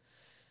tannin.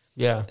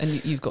 Yeah.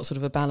 And you've got sort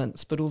of a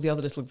balance, but all the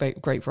other little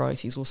grape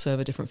varieties will serve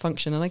a different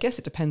function. And I guess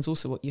it depends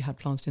also what you had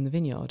planted in the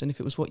vineyard. And if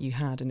it was what you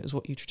had and it was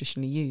what you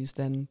traditionally used,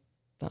 then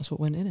that's what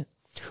went in it.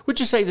 Would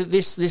you say that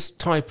this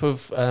type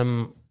of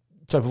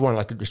wine,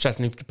 like a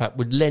Chateauneuf du Pape,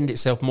 would lend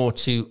itself more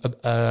to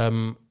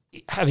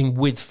having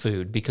with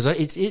food? Because I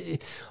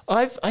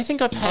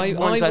think I've had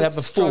wines like that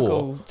before. I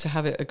struggle to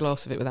have a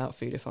glass of it without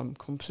food, if I'm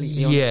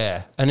completely honest.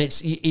 Yeah, and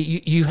it's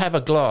you have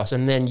a glass,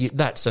 and then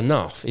that's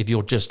enough. If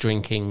you're just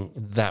drinking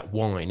that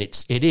wine,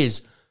 it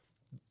is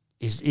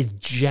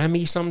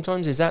jammy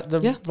sometimes. Is that the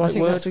right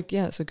word?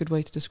 It's a good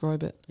way to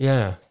describe it.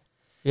 Yeah.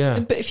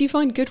 But if you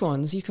find good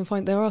ones, you can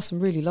find there are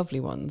some really lovely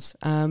ones,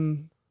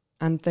 and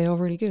they are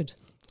really good.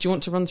 Do you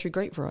want to run through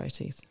grape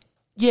varieties?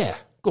 Yeah.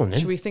 Go on then.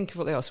 Should we think of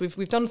what they are? So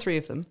we've done 3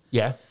 of them.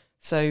 Yeah.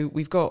 So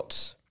we've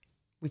got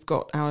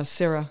our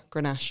Syrah,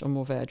 Grenache, and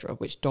Mourvèdre,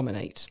 which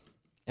dominate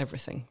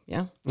everything.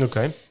 Yeah.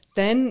 Okay.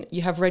 Then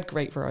you have red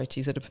grape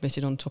varieties that are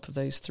permitted on top of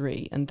those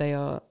 3, and they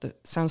are the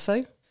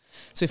Cinsault.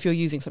 So if you're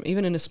using some,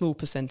 even in a small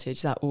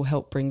percentage, that will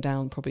help bring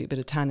down probably a bit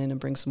of tannin and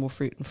bring some more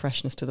fruit and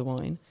freshness to the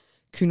wine.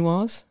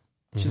 Counoise,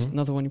 which is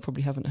another one you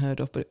probably haven't heard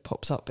of, but it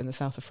pops up in the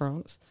south of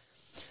France.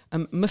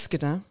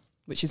 Muscadin,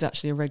 which is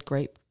actually a red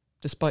grape,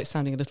 despite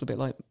sounding a little bit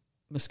like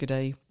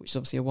Muscadet, which is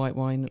obviously a white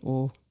wine,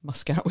 or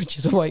Muscat, which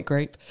is a white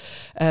grape.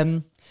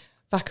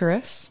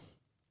 Vacquerès,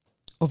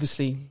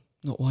 obviously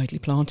not widely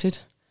planted.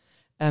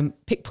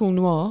 Picpoul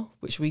Noir,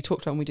 which we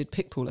talked about when we did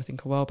Picpoul, I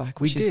think, a while back,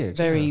 which is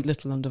very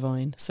little under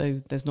vine,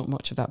 so there's not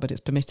much of that, but it's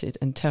permitted.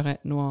 And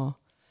Terret Noir.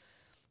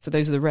 So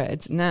those are the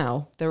reds.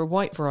 Now, there are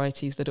white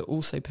varieties that are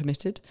also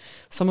permitted.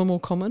 Some are more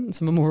common and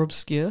some are more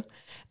obscure.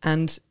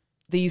 And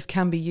these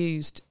can be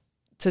used.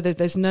 So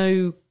there's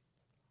no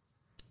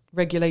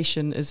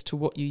regulation as to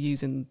what you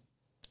use in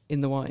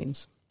the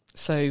wines.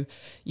 So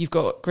you've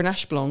got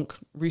Grenache Blanc,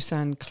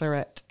 Roussanne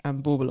Claret,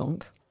 and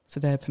Bourblanc.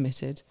 So they're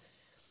permitted.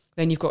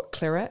 Then you've got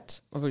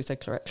Claret. I've already said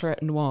Claret.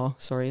 Claret Noir,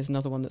 is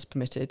another one that's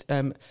permitted.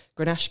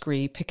 Grenache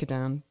Gris,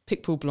 Picardin,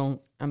 Picpoul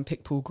Blanc, and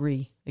Picpoul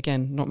Gris.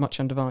 Again, not much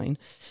under vine.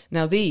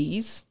 Now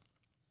these,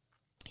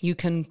 you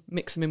can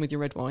mix them in with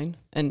your red wine.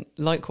 And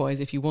likewise,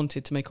 if you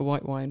wanted to make a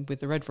white wine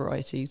with the red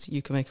varieties,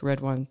 you can make a red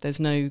wine. There's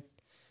no,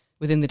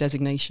 within the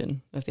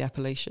designation of the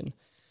appellation.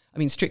 I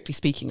mean, strictly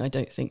speaking, I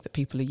don't think that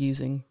people are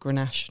using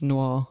Grenache,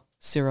 Noir,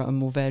 Syrah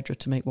and Mourvèdre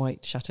to make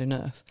white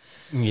Chateauneuf.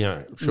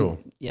 Yeah, sure.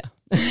 Yeah.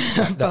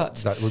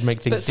 that would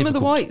make things difficult. But some of the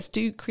whites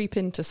do creep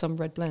into some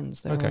red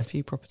blends. There are a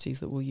few properties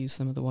that will use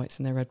some of the whites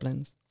in their red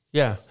blends.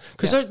 Yeah,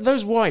 because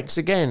those whites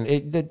again.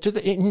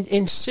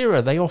 In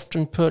Syrah, they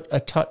often put a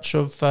touch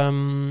of what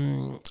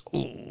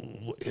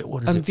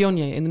is it?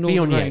 Viognier in the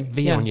Northern Rhone.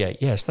 Viognier.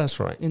 Yes, that's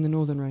right. In the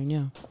Northern Rhone,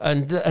 yeah.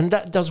 And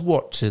that does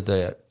what to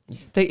the?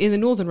 In the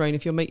Northern Rhone,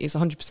 if you're making, it's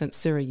 100%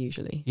 Syrah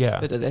usually.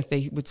 Yeah. But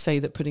they would say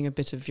that putting a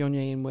bit of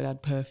Viognier in would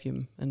add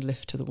perfume and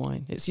lift to the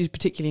wine. It's used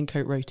particularly in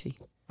Côte Rôtie.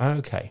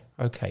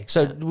 Okay.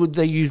 So would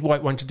they use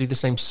white wine to do the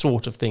same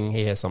sort of thing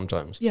here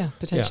sometimes? Yeah,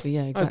 potentially.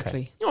 Yeah,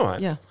 exactly. Okay. All right.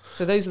 Yeah.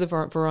 So those are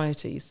the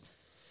varieties.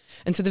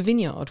 And so the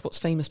vineyard, what's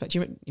famous about?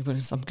 I'm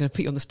going to put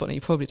you on the spot, and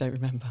you probably don't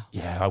remember.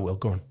 Yeah, I will.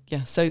 Go on.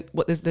 Yeah. So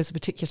there's a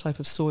particular type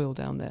of soil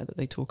down there that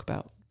they talk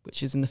about,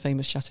 which is in the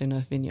famous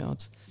Châteauneuf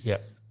vineyards.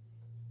 Yep.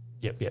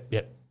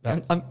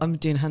 I'm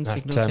doing hand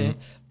signals here.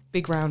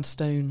 Big round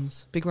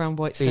stones, big round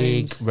white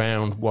stones. Big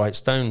round white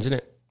stones, isn't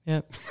it?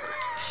 Yeah.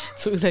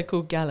 So they're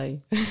called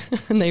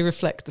galets, and they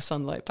reflect the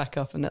sunlight back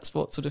up, and that's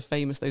what's sort of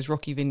famous. Those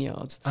rocky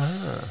vineyards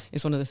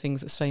is one of the things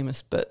that's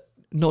famous, but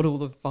not all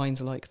the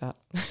vines are like that.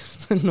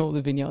 Not all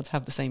the vineyards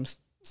have the same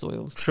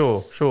soils.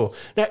 Sure.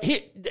 Now,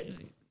 here,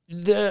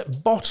 the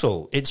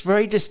bottle, it's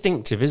very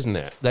distinctive, isn't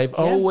it? They've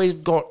always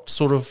got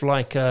sort of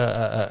like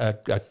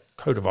a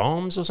coat of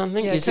arms or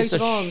something. Yeah, coat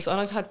of arms.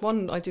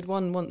 And I did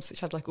one once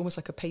which had almost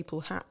like a papal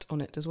hat on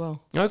it as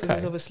well. Okay. So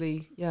there's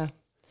obviously,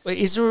 Wait,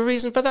 is there a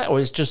reason for that, or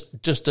is it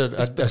just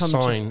a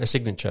sign, a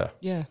signature?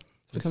 Yeah,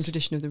 it's become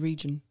tradition of the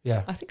region.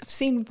 Yeah. I think I've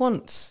seen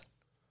once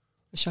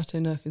a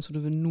Châteauneuf in sort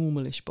of a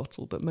normalish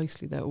bottle, but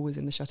mostly they're always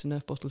in the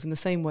Châteauneuf bottles, in the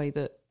same way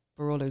that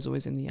Barolo's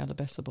always in the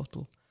Alabessa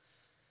bottle.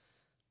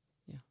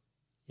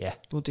 Yeah.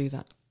 We'll do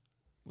that.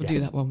 We'll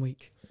do that one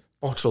week.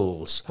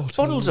 Bottles are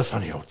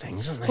funny old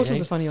things, aren't they? Bottles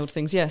are funny old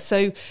things, yeah.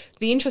 So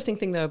the interesting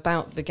thing, though,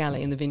 about the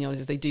Gallet and the vineyard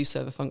is they do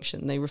serve a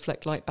function. They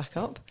reflect light back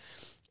up,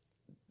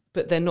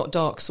 but they're not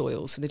dark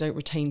soils, so they don't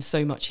retain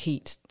so much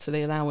heat. So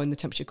they allow, when the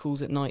temperature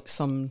cools at night,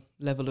 some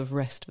level of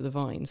rest for the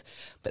vines.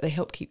 But they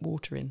help keep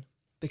water in,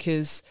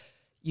 because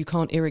you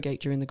can't irrigate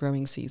during the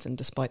growing season,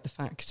 despite the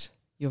fact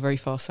you're very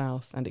far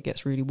south and it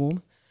gets really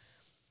warm.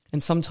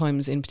 And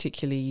sometimes, in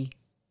particularly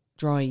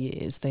dry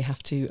years, they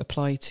have to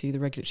apply to the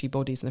regulatory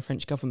bodies and the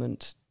French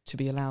government to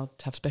be allowed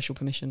to have special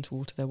permission to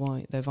water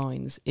their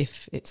vines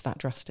if it's that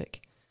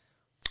drastic.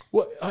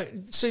 Well,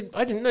 so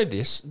I didn't know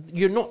this.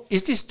 You're not.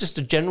 Is this just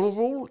a general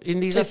rule in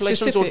these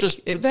appellations, or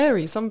just it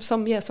varies? Some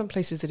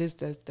places it is.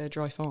 They're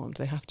dry farmed.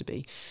 They have to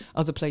be.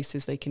 Other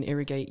places they can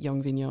irrigate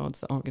young vineyards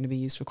that aren't going to be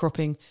used for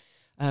cropping,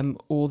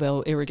 or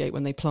they'll irrigate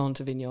when they plant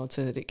a vineyard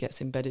so that it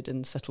gets embedded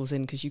and settles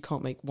in, because you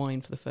can't make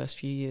wine for the first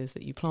few years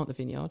that you plant the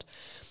vineyard.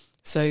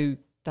 So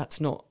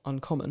that's not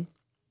uncommon.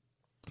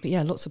 But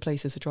yeah, lots of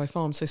places are dry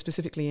farmed. So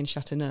specifically in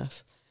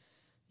Châteauneuf,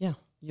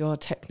 you are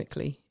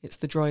technically, it's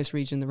the driest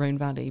region in the Rhone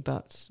Valley,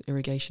 but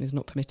irrigation is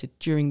not permitted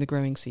during the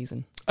growing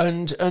season.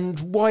 And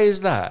why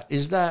is that?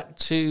 Is that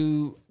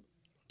to...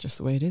 Just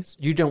the way it is.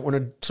 You don't want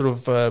to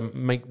sort of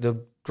make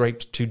the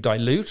grapes too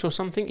dilute or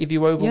something if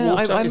you overwater? Yeah,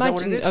 I is that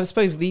what it is? I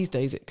suppose these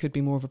days it could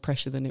be more of a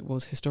pressure than it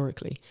was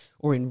historically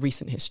or in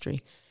recent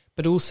history.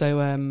 But also,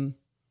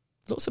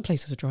 lots of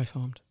places are dry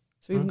farmed.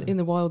 So even in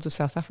the wilds of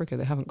South Africa,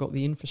 they haven't got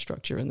the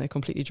infrastructure and they're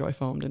completely dry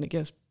farmed, and it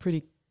gets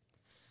pretty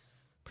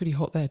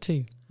hot there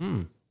too.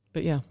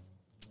 But yeah,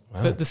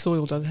 but the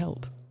soil does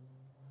help.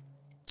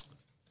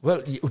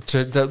 Well,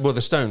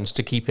 the stones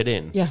to keep it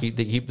in,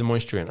 keep the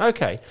moisture in.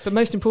 Okay, but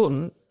most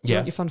important,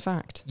 your fun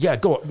fact. Yeah,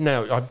 go on.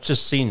 Now I've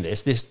just seen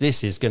this.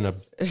 This is going to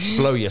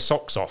blow your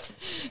socks off.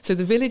 So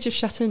the village of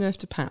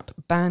Châteauneuf-du-Pape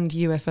banned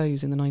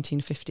UFOs in the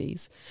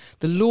 1950s.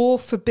 The law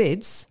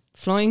forbids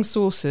flying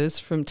saucers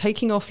from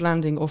taking off,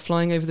 landing, or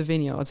flying over the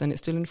vineyards, and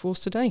it's still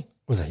enforced today.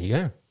 Well, there you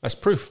go. That's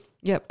proof.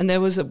 Yep, and there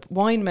was a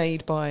wine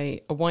made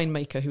by a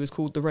winemaker who was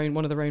called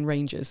one of the Rhone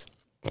Rangers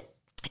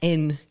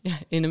in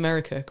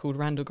America, called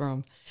Randall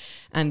Graham,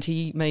 and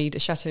he made a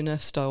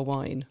Châteauneuf style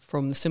wine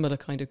from the similar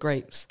kind of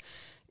grapes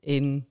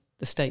in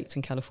the States,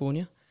 in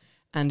California,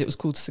 and it was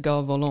called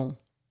Cigar Volant.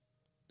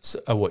 So,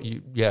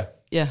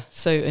 yeah.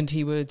 So and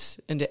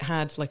it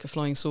had like a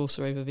flying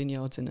saucer over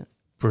vineyards in it.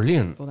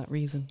 Brilliant. For that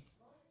reason.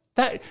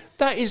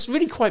 That is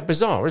really quite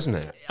bizarre, isn't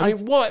it? I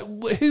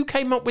mean, who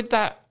came up with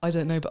that? I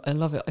don't know, but I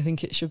love it. I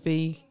think it should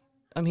be.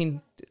 I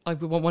mean, I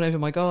would want one over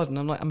my garden.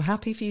 I'm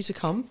happy for you to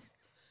come,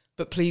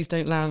 but please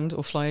don't land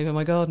or fly over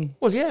my garden.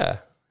 Well, yeah,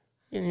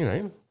 you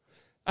know,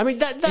 I mean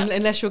that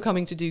unless you're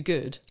coming to do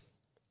good,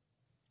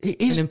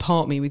 and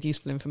impart me with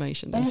useful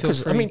information. Then feel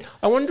free. I mean,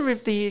 I wonder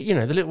if the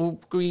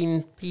little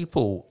green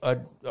people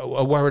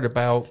are worried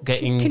about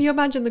getting. Can you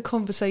imagine the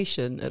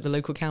conversation at the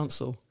local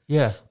council?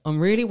 Yeah, I'm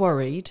really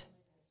worried.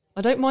 I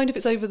don't mind if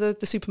it's over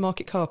the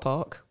supermarket car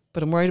park,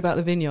 but I'm worried about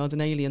the vineyards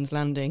and aliens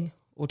landing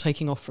or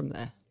taking off from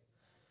there.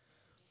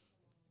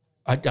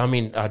 I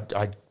mean,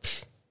 the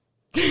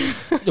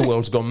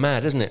world's gone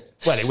mad, isn't it?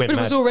 Well, it went mad.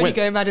 It was already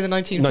going mad in the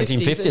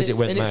 1950s. It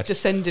went mad. It's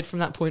descended from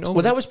that point on.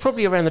 Well, that was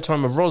probably around the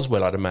time of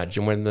Roswell, I'd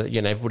imagine, when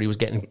everybody was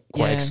getting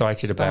quite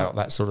excited about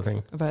that sort of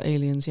thing. About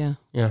aliens, yeah.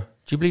 Yeah.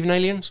 Do you believe in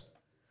aliens?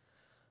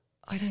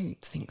 I don't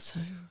think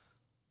so.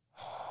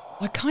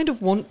 I kind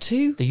of want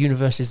to. The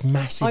universe is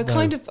massive. I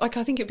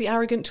think it'd be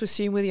arrogant to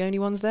assume we're the only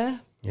ones there.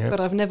 Yeah.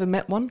 But I've never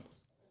met one.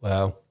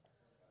 Well.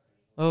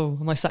 Oh,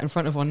 am I sat in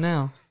front of one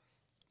now?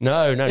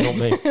 No, not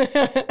me.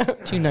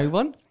 Do you know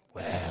one?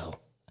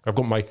 Well, I've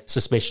got my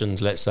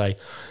suspicions, let's say.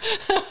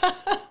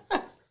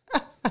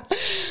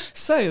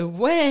 So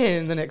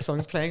when the next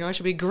song's playing, I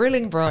should be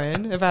grilling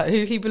Brian about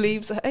who he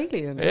believes are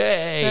aliens.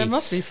 Hey. There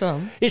must be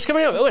some. It's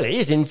coming up. Well, it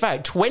is, in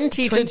fact,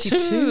 20 to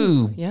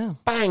 2. Yeah.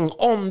 Bang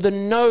on the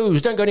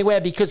nose. Don't go anywhere,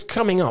 because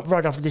coming up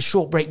right after this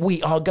short break,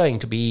 we are going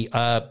to be...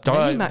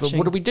 Menu matching.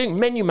 What are we doing?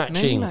 Menu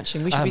matching. Menu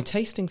matching. We should be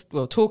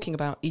talking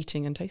about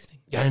eating and tasting.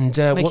 And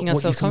making what you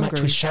ourselves can match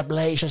hungry. with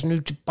Chablais,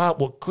 Chassenouille,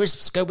 what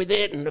crisps go with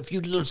it, and a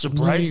few little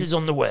surprises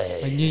on the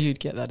way. I knew you'd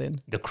get that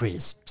in. The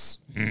crisps.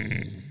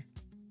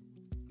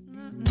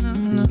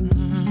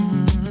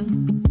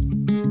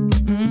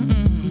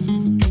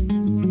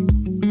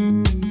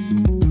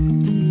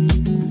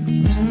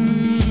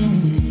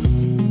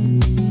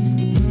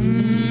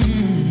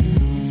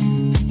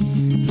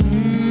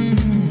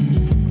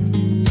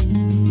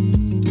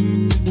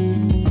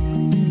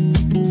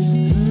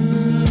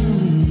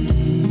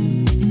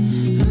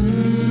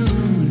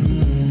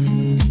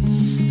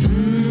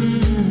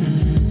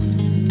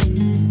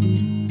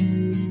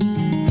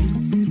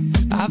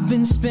 I've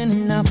been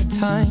spending out the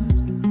time,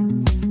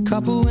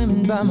 couple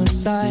women by my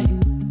side.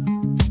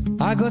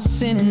 I got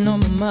sinning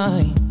on my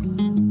mind,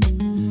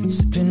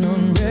 sipping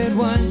on red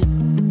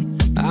wine.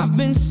 I've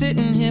been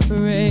sitting here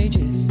for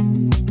ages,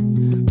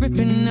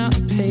 ripping out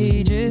the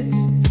pages.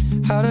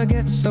 How'd I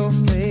get so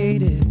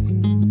faded?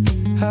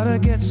 How'd I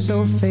get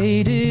so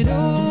faded?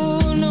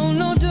 Oh, no,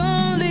 no,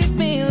 don't leave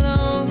me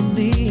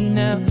lonely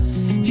now.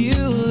 If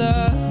you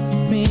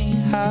love me,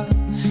 how'd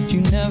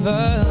you never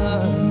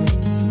love me?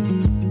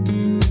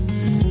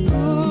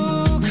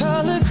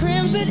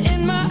 Crimson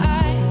in my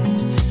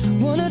eyes,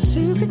 one or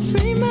two could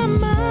free my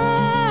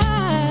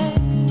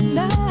mind.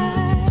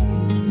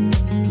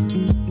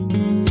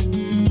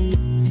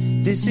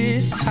 This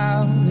is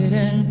how it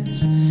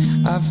ends.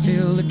 I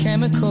feel the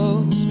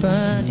chemicals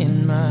burn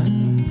in my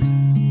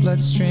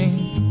bloodstream,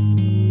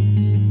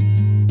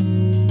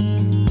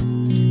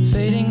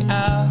 fading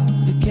out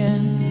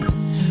again.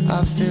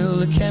 I feel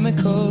the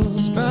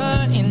chemicals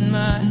burn in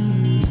my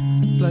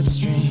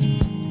bloodstream.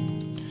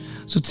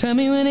 So tell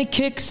me when it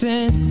kicks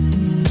in.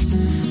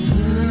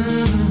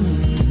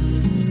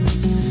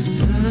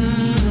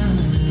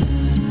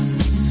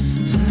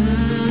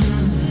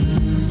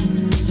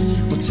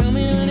 Well, tell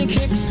me when it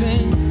kicks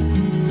in.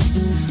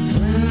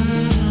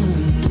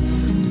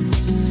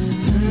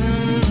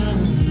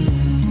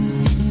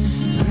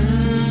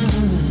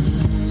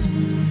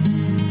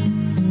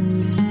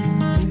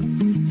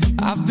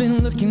 I've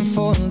been looking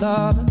for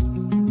love,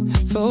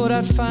 thought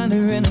I'd find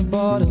her in a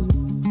bottle.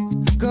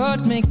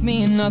 God, make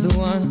me another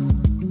one.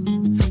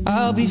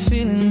 I'll be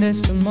feeling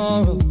this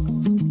tomorrow.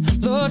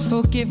 Lord,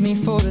 forgive me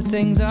for the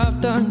things I've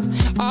done.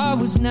 I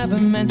was never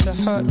meant to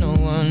hurt no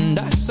one.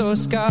 I saw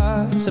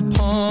scars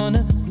upon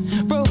a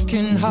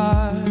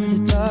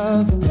broken-hearted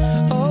lover.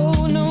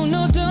 Oh, no,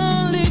 no,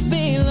 don't leave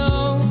me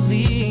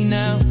lonely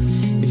now.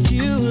 If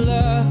you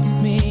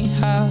love me,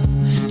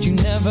 how'd you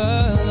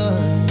never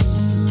learn?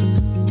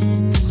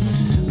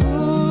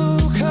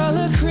 Ooh,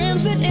 color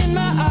crimson in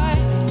my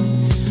eyes,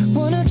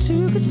 one or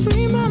two could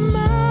free my mind.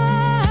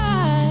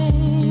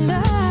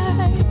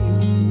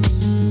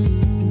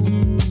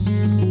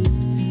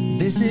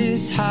 This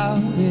is how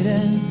it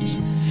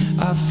ends.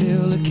 I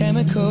feel the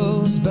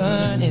chemicals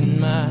burn in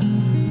my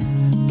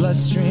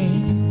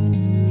bloodstream,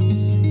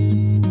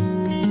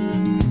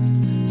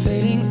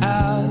 fading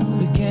out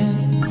again.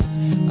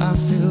 I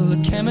feel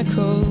the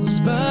chemicals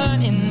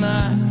burn in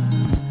my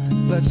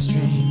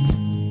bloodstream.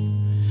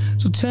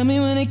 So tell me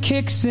when it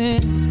kicks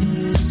in.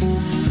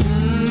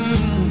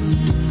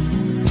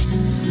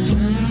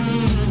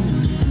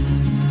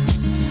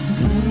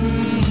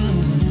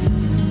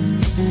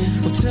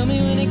 Tell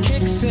me when it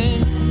kicks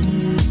in.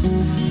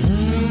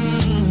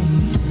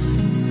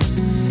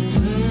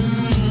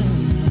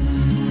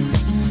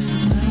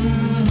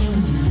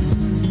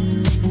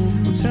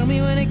 Tell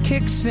me when it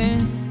kicks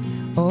in.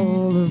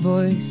 All the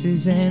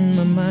voices in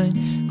my mind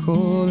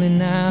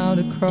calling out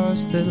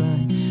across the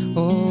line.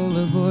 All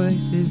the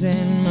voices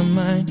in my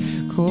mind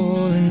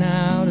calling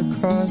out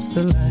across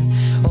the line.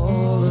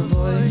 All the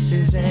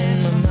voices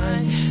in my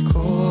mind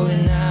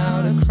calling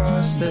out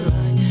across the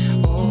line.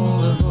 All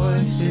the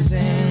voices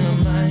in my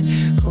mind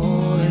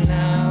calling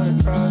out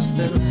across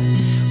the line.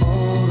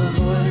 All the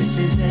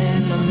voices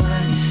in my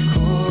mind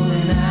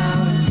calling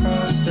out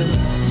across the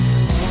line.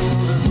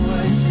 All the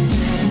voices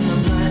in my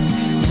mind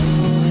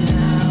calling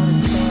out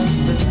across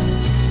the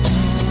line.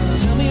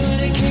 Tell me when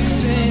it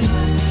kicks in.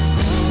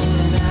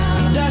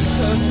 That's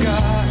so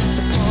scars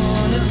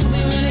upon it. Tell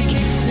me when it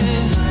kicks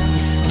in.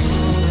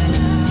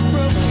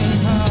 Broken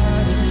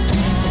heart.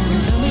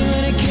 Tell me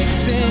when it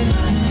kicks in.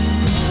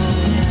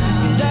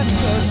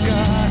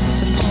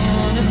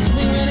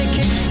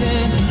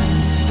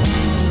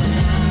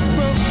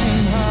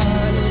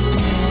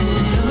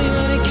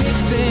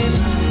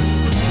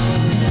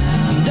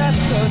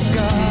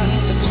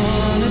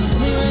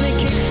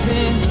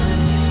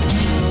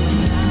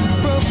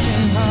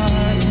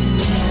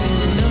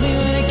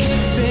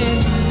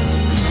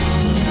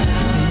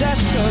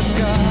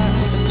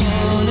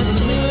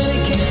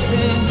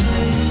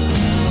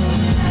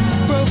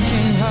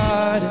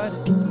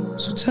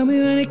 tell me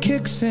when it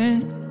kicks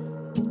in.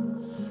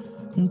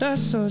 And I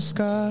saw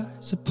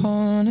scars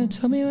upon it,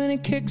 tell me when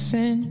it kicks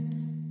in.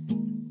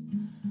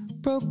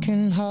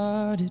 Broken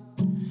hearted,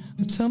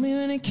 tell me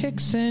when it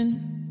kicks in.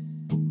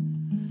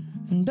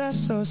 And I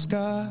saw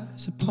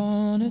scars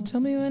upon it, tell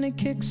me when it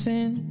kicks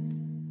in.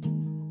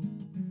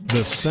 The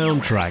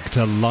soundtrack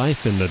to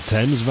life in the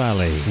Thames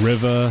Valley.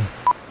 River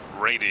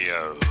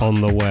Radio. On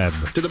the web.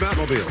 To the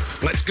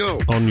Batmobile. Let's go.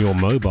 On your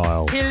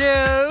mobile.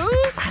 Hello?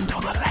 And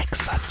on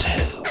Alexa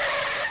too.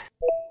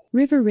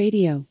 River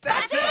Radio.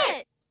 That's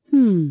it!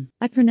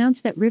 I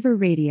pronounce that River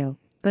Radio,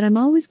 but I'm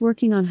always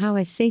working on how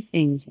I say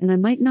things and I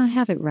might not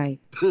have it right.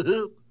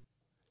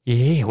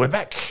 Yeah, we're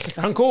back.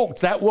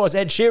 Uncorked. That was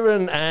Ed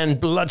Sheeran and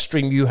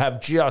Bloodstream you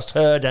have just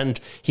heard, and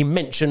he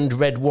mentioned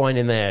red wine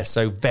in there,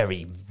 so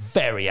very,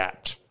 very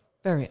apt.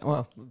 Very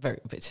a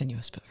bit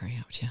tenuous, but very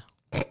apt, yeah.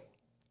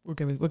 We'll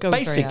go with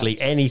basically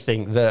very apt.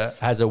 Anything that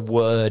has a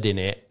word in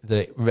it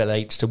that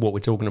relates to what we're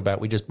talking about,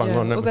 we just bung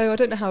on. Although I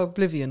don't know how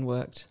Oblivion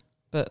worked,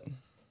 but...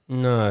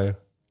 No.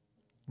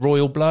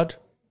 Royal Blood?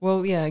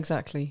 Well, yeah,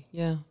 exactly,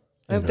 yeah.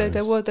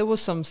 There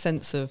was some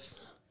sense of...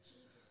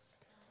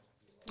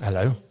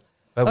 Hello?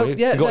 We've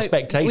got a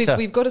spectator.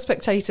 We've got a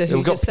spectator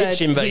who just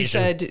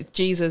said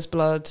Jesus,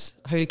 blood,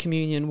 Holy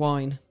Communion,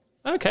 wine.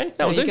 Okay,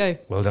 that'll do. There you go.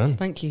 Well done.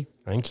 Thank you.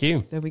 Thank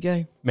you. There we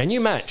go. Menu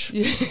match.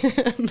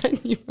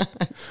 Menu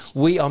match.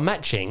 We are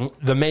matching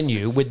the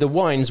menu with the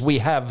wines we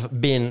have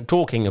been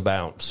talking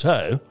about.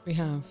 So we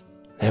have.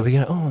 There we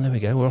go. Oh, there we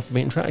go. We're off the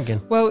beaten track again.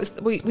 Well,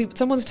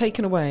 someone's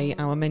taken away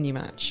our menu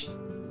match.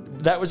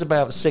 That was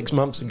about 6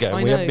 months ago. I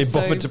we know, haven't been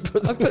bothered to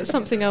put I put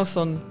something else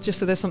on just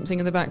so there's something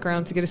in the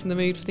background to get us in the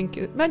mood for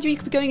thinking. Imagine you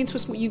could be going into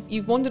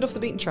you've wandered off the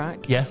beaten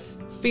track. Yeah.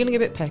 Feeling a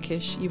bit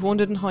peckish. You've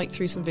wandered and hiked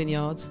through some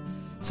vineyards.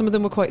 Some of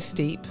them were quite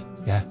steep.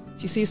 Yeah.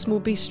 So you see a small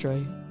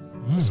bistro,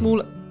 a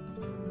small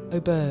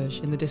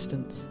auberge in the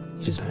distance.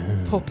 You just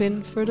pop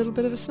in for a little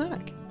bit of a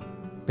snack.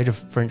 Bit of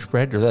French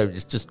bread, although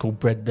it's just called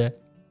bread there.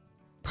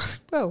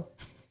 Well,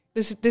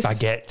 this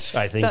baguette,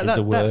 I think, is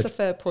the word. That's a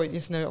fair point.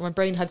 Yes, no, my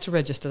brain had to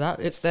register that.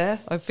 It's there.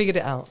 I figured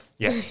it out.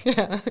 Yeah.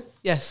 Yeah.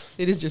 Yes,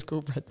 it is just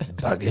called bread there.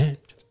 Baguette.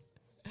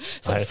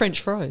 It's like French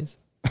fries.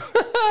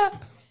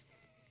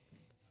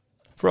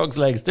 Frog's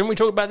legs. Didn't we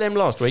talk about them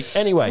last week?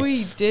 Anyway.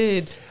 We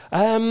did.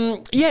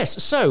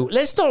 Yes, so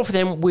let's start off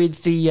then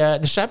with the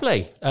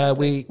Chablis.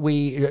 We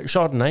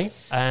Chardonnay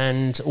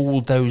and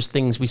all those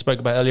things we spoke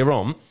about earlier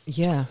on.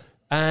 Yeah.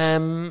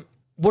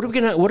 What are we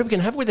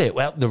gonna have with it?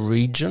 Well, the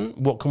region.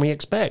 What can we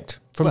expect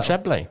from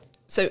Chablis?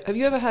 So, have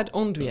you ever had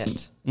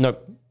andouillette? No,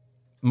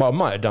 I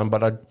might have done,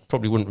 but I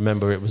probably wouldn't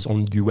remember it was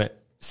andouillette.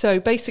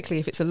 So, basically,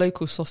 if it's a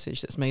local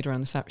sausage that's made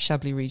around the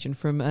Chablis region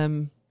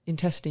from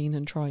intestine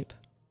and tripe.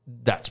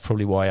 That's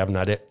probably why I haven't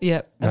had it.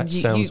 Yeah. That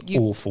sounds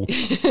awful.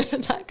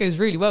 That goes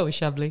really well with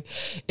Chablis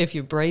if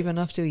you're brave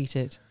enough to eat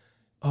it.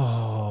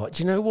 Oh,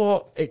 do you know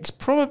what? It's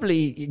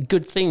probably a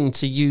good thing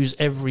to use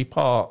every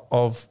part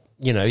of,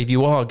 if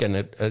you are going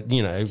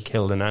to,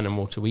 kill an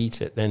animal to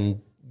eat it,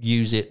 then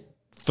use it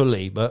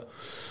fully. But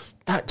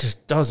that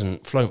just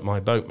doesn't float my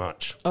boat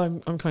much.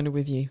 I'm kind of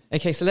with you.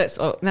 Okay, so let's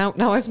now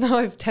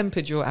I've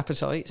tempered your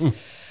appetite.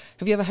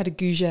 Have you ever had a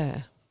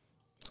gougère?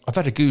 I've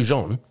had a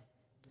goujon.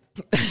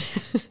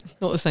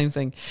 Not the same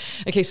thing.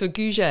 Okay, so a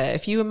gougère,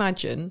 if you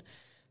imagine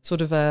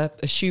sort of a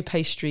choux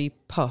pastry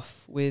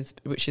puff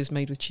which is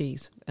made with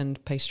cheese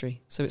and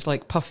pastry. So it's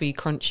like puffy,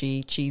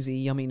 crunchy,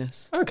 cheesy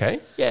yumminess. Okay,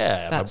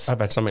 yeah, I've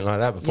had something like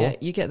that before. Yeah,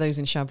 you get those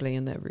in Chablis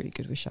and they're really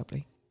good with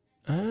Chablis.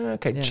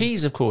 Okay, yeah.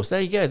 Cheese, of course. There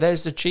you go.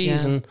 There's the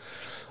cheese and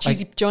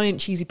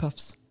giant cheesy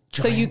puffs.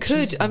 So you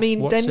could,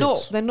 they're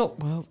not,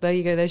 well, there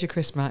you go, there's your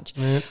crisp match.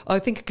 Yeah. I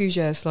think a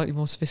gougère is slightly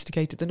more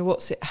sophisticated than a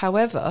what's it.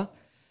 However,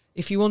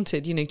 if you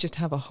wanted, just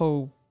have a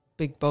whole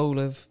big bowl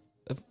of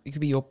it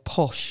could be your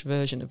posh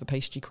version of a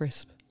pastry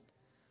crisp.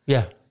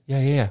 Yeah.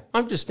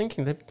 I'm just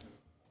thinking that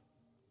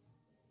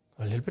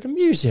a little bit of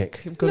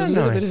music. You've got a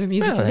little bit of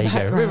music in the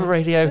background. River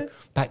Radio,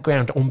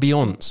 background,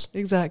 ambiance.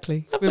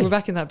 Exactly. Lovely. We're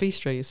back in that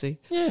bistro, you see.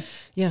 Yeah.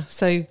 Yeah,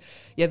 so,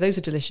 those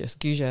are delicious.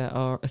 Gougères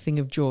are a thing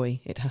of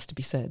joy, it has to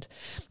be said.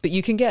 But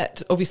you can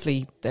get,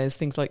 obviously, there's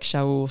things like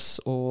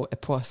Chaource or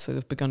Epoisse, sort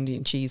of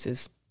Burgundian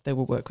cheeses. They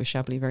will work with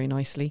Chablis very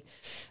nicely.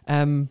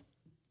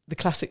 The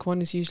classic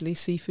one is usually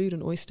seafood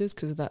and oysters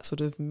because of that sort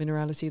of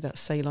minerality, that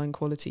saline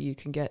quality you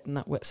can get in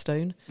that wet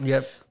stone.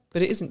 Yep.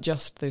 But it isn't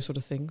just those sort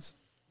of things.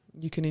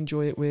 You can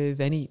enjoy it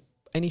with any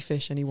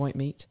fish, any white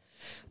meat.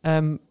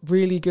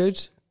 Really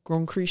good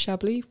Grand Cru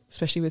Chablis,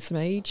 especially with some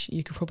age.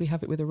 You could probably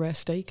have it with a rare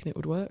steak and it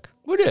would work.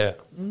 Would it?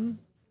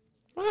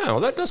 Wow,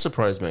 that does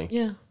surprise me.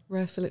 Yeah,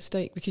 rare fillet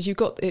steak because you've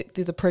got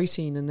the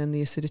protein and then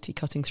the acidity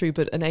cutting through.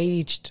 But an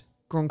aged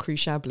Grand Cru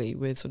Chablis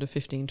with sort of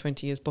 15,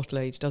 20 years bottle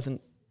age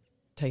doesn't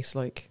taste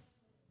like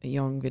a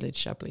young village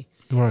Chablis.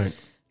 Right.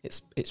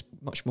 It's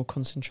much more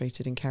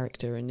concentrated in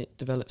character and it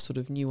develops sort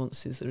of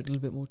nuances that are a little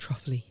bit more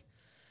truffly.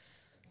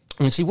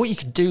 And see, what you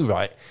could do,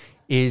 right,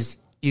 is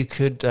you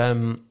could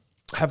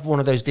have one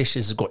of those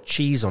dishes that's got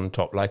cheese on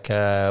top, like,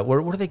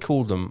 what do they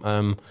call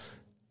them?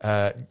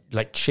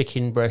 Like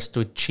chicken breast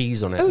with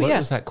cheese on it. What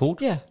was that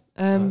called? Yeah.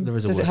 There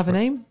is a does word it have for a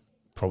name?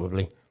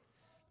 Probably.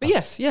 But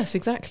yes,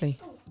 exactly.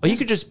 Or you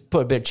could just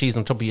put a bit of cheese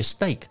on top of your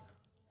steak.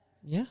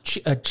 Yeah.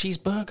 A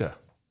cheeseburger.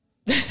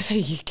 There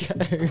you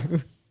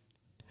go.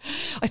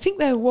 I think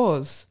there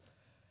was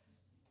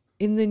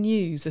in the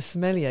news a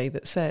sommelier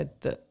that said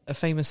that a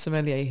famous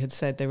sommelier had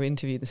said, they were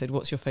interviewed and said,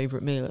 what's your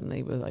favourite meal? And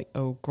they were like,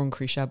 oh, Grand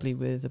Cru Chablis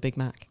with a Big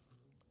Mac.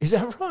 Is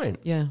that right?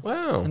 Yeah.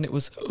 Wow. And it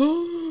was,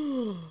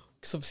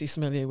 because obviously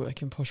sommelier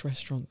work in posh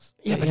restaurants.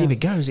 Yeah, but if it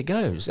goes, it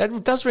goes.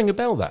 It does ring a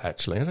bell, that,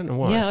 actually. I don't know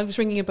why. Yeah, it was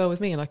ringing a bell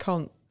with me, and I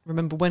can't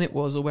remember when it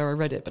was or where I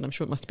read it, but I'm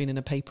sure it must have been in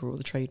a paper or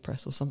the trade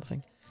press or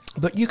something.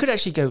 But you could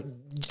actually do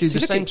the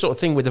same sort of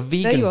thing with a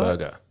vegan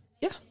burger.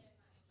 Yeah.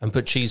 And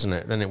put cheese on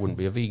it, then it wouldn't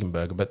be a vegan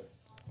burger, but...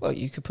 Well,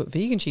 you could put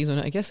vegan cheese on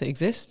it. I guess it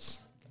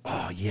exists.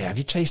 Oh, yeah. Have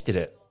you tasted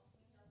it?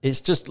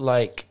 It's just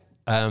like...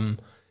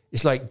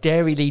 it's like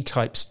Dairy Lee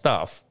type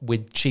stuff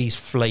with cheese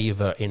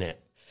flavour in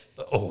it.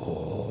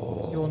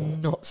 Oh. You're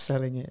not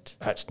selling it.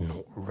 That's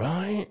not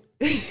right.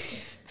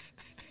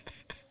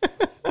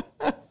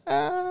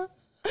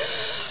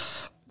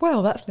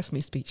 Well, that's left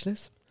me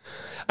speechless.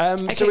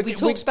 Okay, so we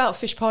talked about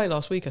fish pie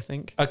last week, I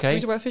think. Okay. Did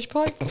we talk about fish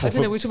pie? I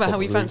don't know. We talked about how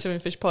we fancy having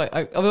fish pie.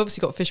 I've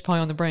obviously got fish pie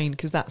on the brain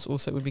because that's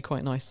also would be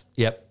quite nice.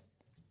 Yep.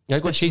 Yeah,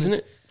 got cheese in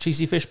it?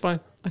 Cheesy fish pie?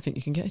 I think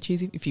you can get a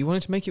cheesy... If you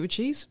wanted to make it with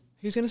cheese,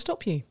 who's going to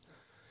stop you?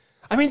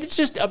 I mean, it's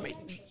just...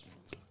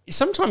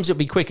 sometimes it'd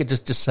be quicker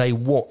just to say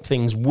what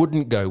things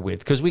wouldn't go with,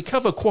 because we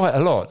cover quite a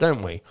lot,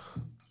 don't we?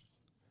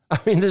 I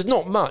mean, there's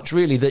not much,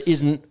 really, that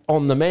isn't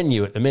on the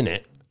menu at the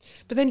minute.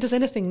 But then does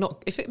anything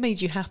not... If it made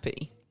you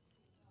happy...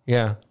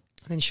 Yeah.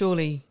 Then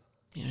surely,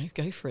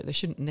 go for it. There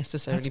shouldn't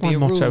necessarily That's be my a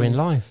motto rule. in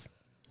life.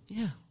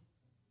 Yeah.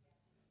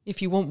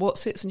 If you want what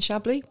sits in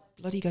Chablis,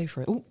 bloody go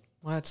for it. Oh,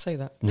 I had to say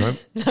that. No.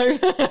 No.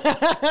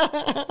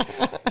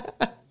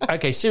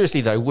 Okay, seriously,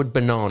 though, would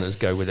bananas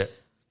go with it?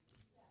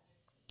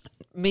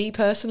 Me,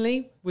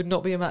 personally, would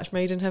not be a match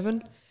made in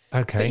heaven.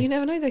 Okay. But you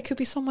never know. There could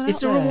be someone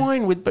Is out there there. a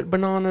wine with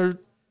banana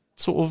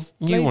sort of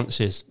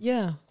nuances?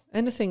 Yeah.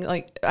 Anything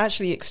like...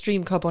 Actually,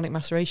 extreme carbonic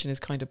maceration is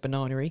kind of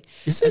banana-y.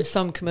 Is it? And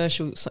some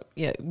commercial...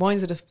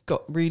 wines that have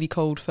got really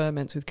cold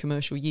ferments with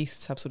commercial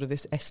yeasts have sort of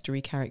this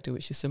estery character,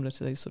 which is similar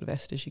to those sort of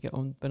esters you get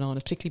on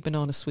bananas, particularly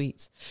banana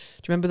sweets.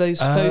 Do you remember those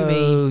foamy...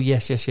 Oh,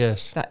 yes.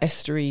 That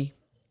estery...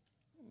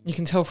 You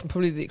can tell from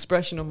probably the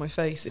expression on my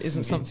face, it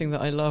isn't something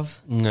that I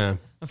love. No.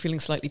 I'm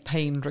feeling slightly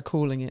pained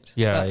recalling it.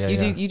 Yeah,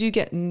 But you do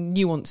get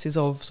nuances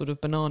of sort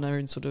of banana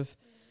and sort of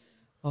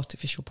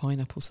artificial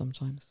pineapple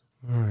sometimes.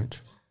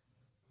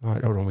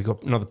 Right, hold on. We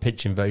got another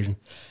pitch invasion.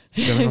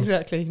 What's going on?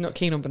 Exactly. Not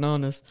keen on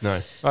bananas.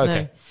 No.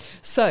 Okay. No.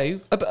 So,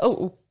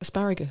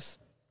 asparagus.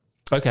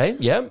 Okay,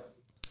 yeah.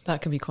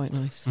 That can be quite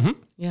nice. Mm-hmm.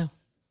 Yeah.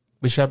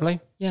 With Chablis?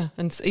 Yeah,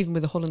 and even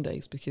with the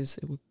hollandaise, because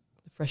the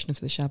freshness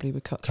of the Chablis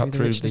would cut through the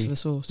richness of the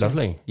sauce.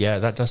 Lovely. Yeah,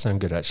 that does sound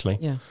good, actually.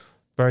 Yeah.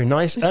 Very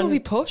nice. If you want to be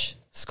posh,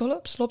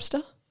 scallops,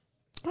 lobster.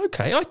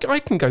 Okay, I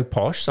can go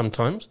posh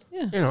sometimes.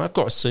 Yeah. I've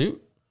got a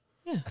suit.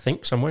 Yeah. I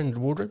think somewhere in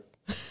the wardrobe.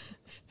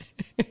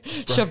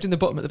 Shoved in the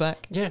bottom at the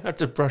back. Yeah, I have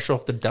to brush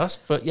off the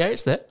dust, but yeah,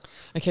 it's there.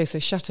 Okay, so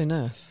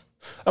Chateauneuf.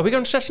 Are we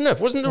going to Chateauneuf?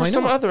 Wasn't there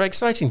some other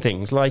exciting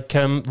things like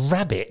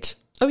rabbit?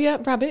 Oh yeah,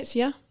 rabbit.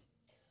 Yeah,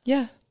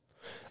 yeah.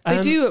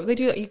 They do.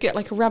 You get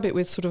like a rabbit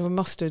with sort of a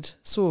mustard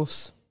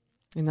sauce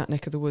in that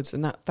neck of the woods,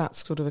 and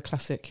that's sort of a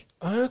classic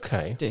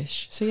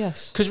dish. So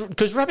yes,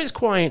 because rabbit's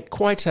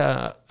quite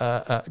a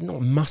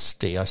not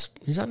musty. Is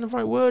that the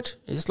right word?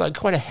 It's like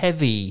quite a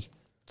heavy.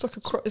 It's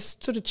like it's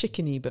sort of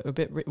chickeny, but a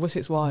bit. What if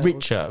it's wild?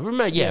 Richer,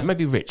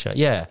 maybe richer.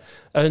 Yeah,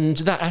 and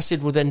that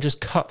acid will then just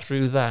cut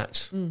through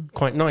that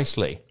quite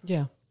nicely.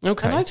 Yeah.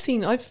 Okay. And I've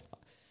seen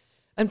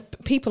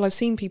people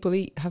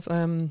have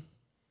in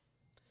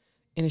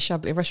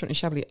a restaurant in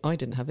Chablis. I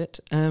didn't have it,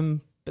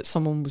 but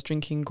someone was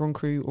drinking Grand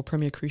Cru or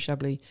Premier Cru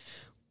Chablis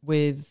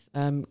with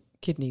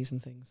kidneys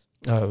and things.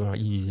 Oh, right.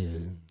 Yeah.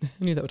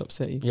 I knew that would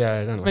upset you. Yeah,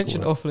 I don't like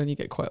mention offal and you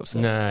get quite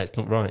upset. No, it's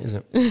not right, is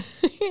it?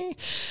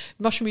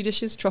 Mushroomy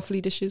dishes,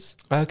 truffly dishes.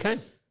 Okay.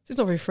 So it's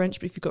not very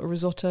French, but if you've got a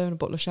risotto and a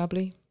bottle of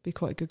Chablis, be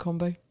quite a good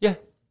combo. Yeah.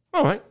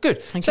 All right,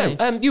 good. Okay.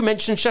 So you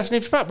mentioned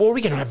Chateauneuf-du-Pape. What are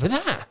we going to have with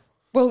that?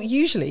 Well,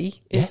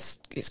 usually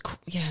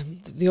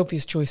the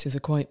obvious choices are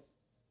quite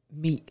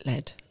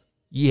meat-led.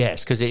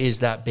 Yes, because it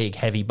is that big,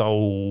 heavy,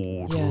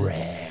 bold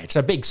red. It's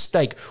a big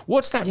steak.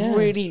 What's that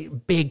really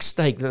big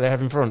steak that they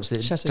have in France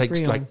that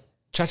takes like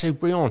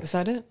Chateaubriand? Is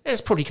that it?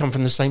 It's probably come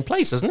from the same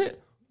place, hasn't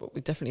it? But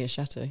with definitely a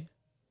chateau.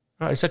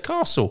 Right, it's a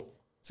castle.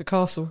 It's a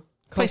castle.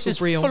 Place is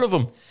Briand. full of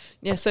them.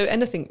 Yeah, so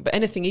anything,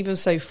 even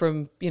so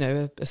from,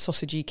 a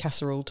sausagey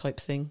casserole type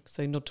thing,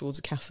 so nod towards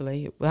a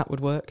cassoulet, that would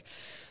work.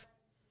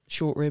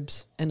 Short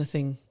ribs,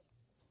 anything,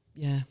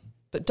 yeah.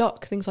 But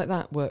duck, things like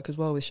that work as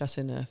well with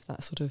Chateauneuf.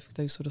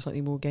 Those sort of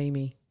slightly more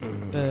gamey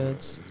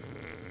birds.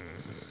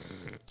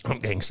 I'm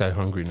getting so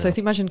hungry now. So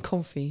imagine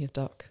confit of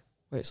duck,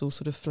 where it's all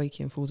sort of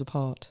flaky and falls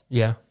apart.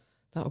 Yeah.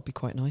 That would be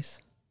quite nice.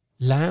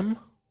 Lamb?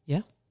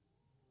 Yeah.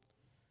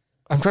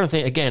 I'm trying to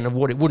think again of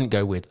what it wouldn't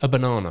go with. A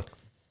banana.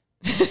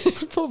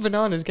 Poor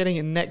banana's getting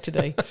it neck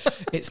today.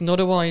 It's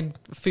not a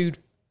food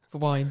for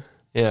wine.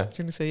 Yeah. I'm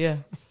trying to say, yeah.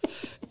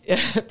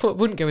 Yeah, but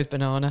wouldn't go with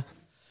banana.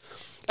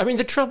 I mean,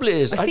 the trouble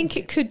is... I think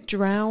it could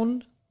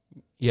drown,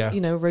 yeah,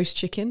 roast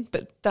chicken.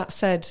 But that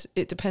said,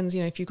 it depends,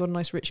 if you've got a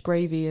nice rich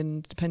gravy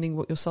and depending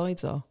what your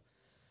sides are.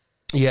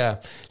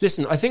 Yeah.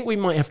 Listen, I think we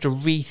might have to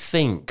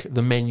rethink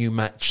the menu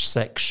match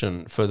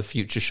section for the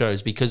future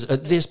shows because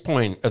at this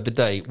point of the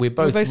day, we're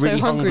both really so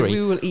hungry. hungry.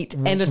 We will eat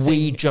anything.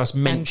 We just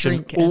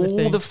mention all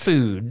anything. the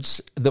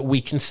foods that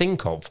we can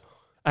think of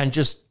and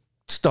just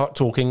start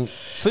talking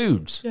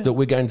foods that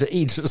we're going to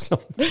eat.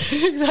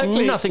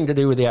 Exactly. Nothing to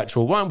do with the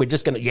actual one. We're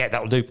just going to,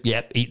 that'll do.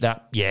 Yep, eat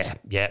that. Yeah.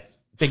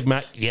 Big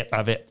Mac. Yep,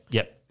 have it.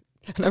 Yep.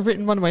 And I've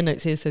written one of my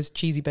notes here says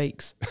cheesy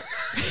bakes.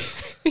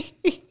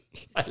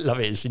 I love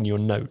it. It's in your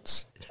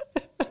notes.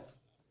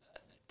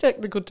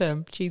 Technical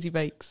term, cheesy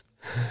bakes.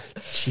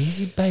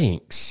 Cheesy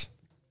bakes.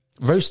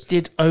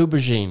 Roasted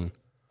aubergine.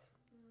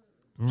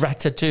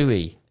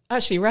 Ratatouille.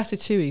 Actually,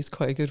 ratatouille is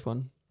quite a good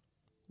one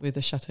with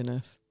a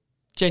Chateauneuf.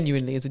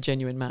 Genuinely, as a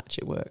genuine match,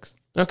 it works.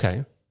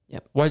 Okay.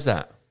 Yep. Why is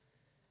that?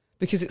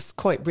 Because it's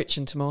quite rich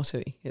and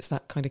tomatoey. It's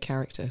that kind of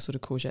character, sort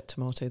of courgette,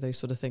 tomato, those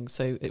sort of things.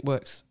 So it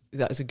works.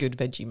 That is a good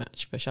veggie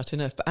match for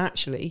Chateauneuf. But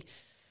actually,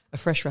 a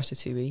fresh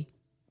ratatouille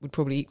would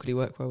probably equally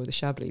work well with a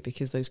Chablis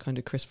because those kind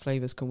of crisp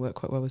flavours can work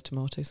quite well with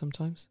tomato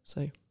sometimes.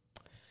 So,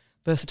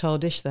 versatile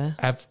dish there.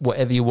 Have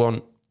whatever you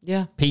want.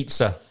 Yeah.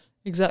 Pizza.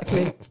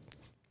 Exactly.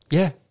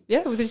 Yeah.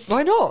 Yeah,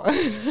 why not?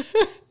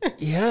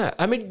 Yeah.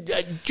 I mean, do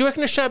you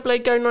reckon a Chablis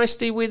go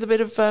nicely with a bit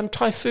of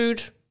Thai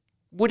food?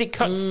 Would it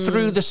cut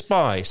through the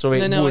spice or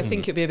it No, wouldn't? I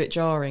think it'd be a bit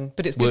jarring.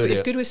 But it's good.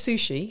 It's good with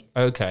sushi.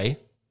 Okay.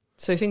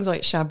 So things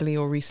like Chablis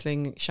or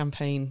Riesling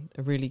champagne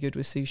are really good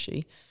with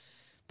sushi.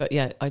 But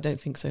yeah, I don't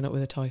think so, not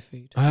with a Thai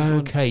food.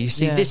 Okay, you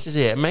see, this is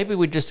it. Maybe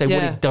we'd just say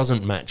what it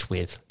doesn't match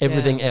with.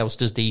 Everything else,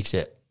 just eat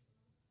it.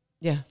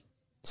 Yeah.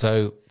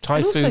 So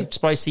Thai food,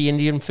 spicy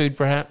Indian food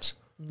perhaps?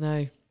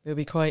 No, it'll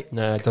be quite...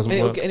 No, it doesn't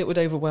work. And it would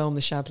overwhelm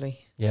the Chablis.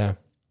 Yeah.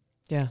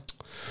 Yeah.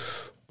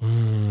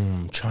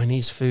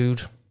 Chinese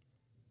food.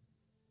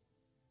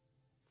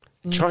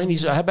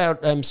 Chinese, how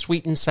about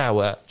sweet and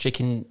sour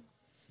chicken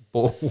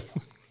ball?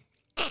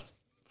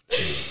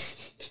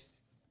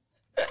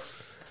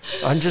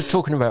 I'm just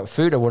talking about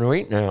food I want to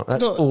eat now.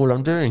 That's all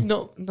I'm doing.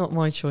 Not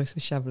my choice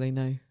of Chablis,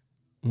 no.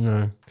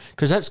 No.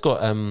 Because that's got,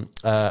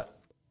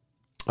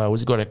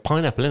 what's it got?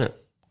 Pineapple in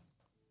it.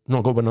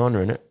 Not got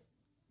banana in it.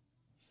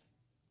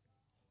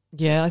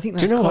 Yeah, I think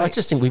that's Do you know what? I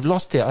just think we've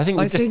lost it. I think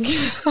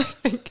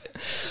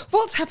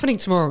what's happening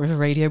tomorrow on River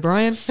Radio,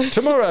 Brian?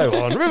 Tomorrow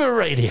on River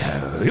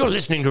Radio. You're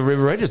listening to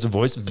River Radio, it's the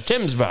voice of the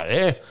Thames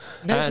Valley.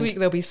 Next week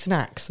there'll be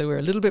snacks, so we're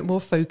a little bit more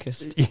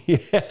focused.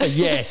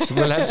 Yes,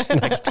 we'll have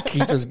snacks to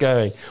keep us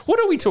going. What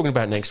are we talking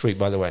about next week,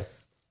 by the way?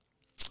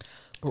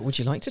 What would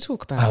you like to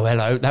talk about? Oh,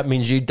 hello. That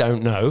means you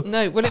don't know.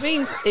 No, well,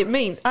 it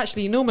means,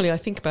 actually, normally I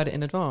think about it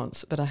in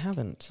advance, but I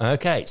haven't.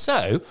 Okay,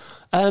 so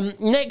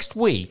next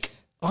week,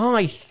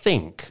 I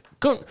think...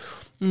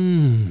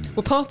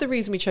 Well, part of the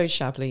reason we chose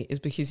Chablis is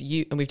because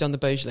and we've done the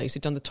Beaujolais, so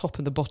we've done the top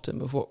and the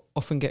bottom of what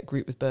often get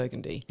grouped with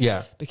Burgundy.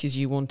 Yeah. Because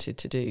you wanted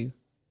to do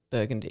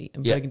Burgundy,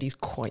 and Burgundy's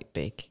quite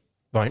big.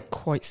 Right.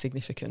 Quite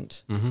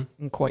significant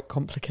and quite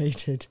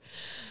complicated.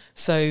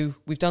 So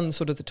we've done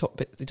sort of the top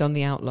bits, we've done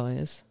the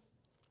outliers.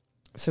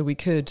 So we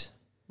could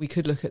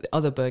look at the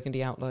other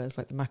Burgundy outliers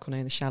like the Mâconnais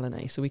and the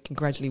Chalanet, so we can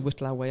gradually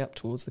whittle our way up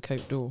towards the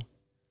Côte d'Or.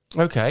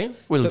 Okay,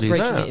 we'll do that.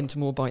 Breaking it into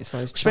more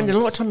bite-sized chunks. Spending a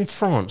lot of time in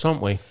France,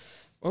 aren't we?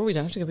 Well, we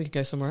don't have to go. We could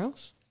go somewhere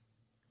else.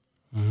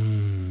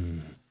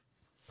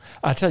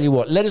 I tell you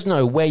what, let us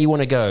know where you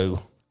want to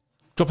go.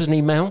 Drop us an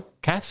email,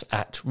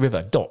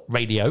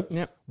 kath@river.radio.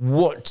 Yep.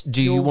 What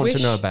do you want to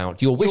know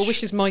about? Your wish? Your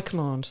wish is my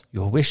command.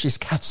 Your wish is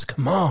Kath's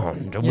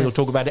command, and we'll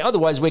talk about it.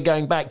 Otherwise, we're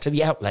going back to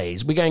the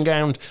outlays. We're going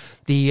around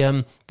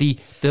the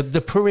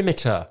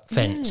perimeter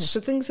fence. Yeah, so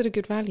things that are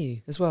good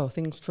value as well.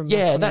 Things from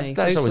Mâconnais,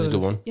 that's always a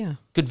good one. Yeah,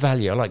 good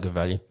value. I like good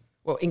value.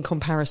 Well, in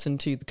comparison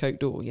to the Côte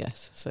d'Or,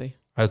 yes. So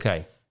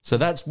okay. So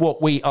that's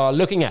what we are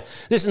looking at.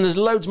 Listen, there's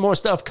loads more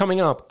stuff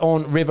coming up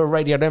on River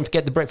Radio. Don't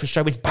forget the breakfast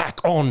show is back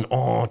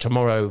on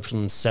tomorrow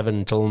from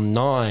 7 till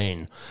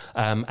 9.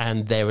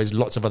 And there is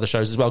lots of other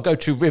shows as well. Go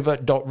to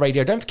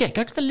river.radio. Don't forget,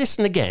 go to the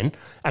listen again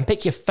and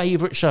pick your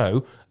favourite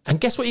show. And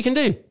guess what you can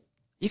do?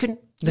 You can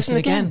listen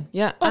again.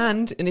 Yeah, oh,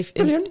 and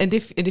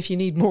if you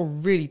need more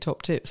really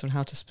top tips on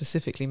how to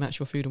specifically match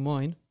your food and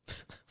wine,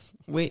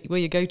 where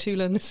you go to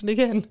learn listen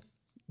again.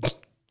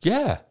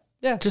 Yeah.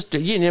 Yeah. Just,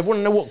 want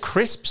to know what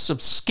crisps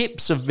of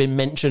skips have been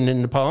mentioned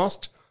in the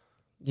past?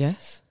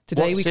 Yes.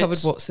 Today we covered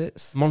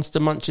Wotsits. Monster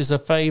Munch is a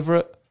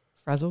favourite.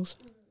 Frazzles.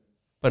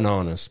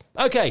 Bananas.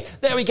 Okay,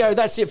 there we go.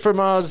 That's it from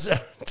us.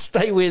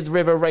 Stay with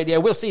River Radio.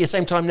 We'll see you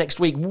same time next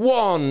week,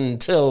 1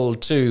 till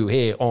 2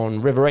 here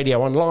on River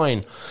Radio,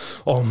 online,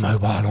 on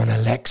mobile, on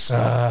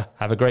Alexa.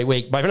 Have a great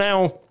week. Bye for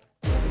now.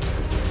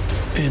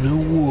 In a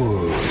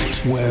world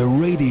where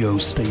radio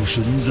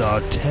stations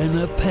are 10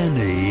 a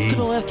penny,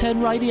 Can I have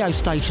 10 radio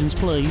stations,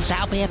 please?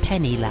 That'll be a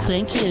penny, love.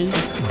 Thank you.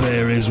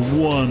 there is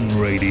one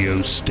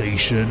radio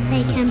station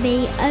There can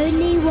be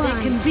only one.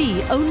 There can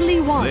be only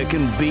one. There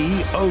can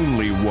be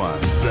only one.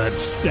 that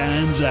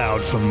stands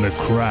out from the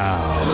crowd.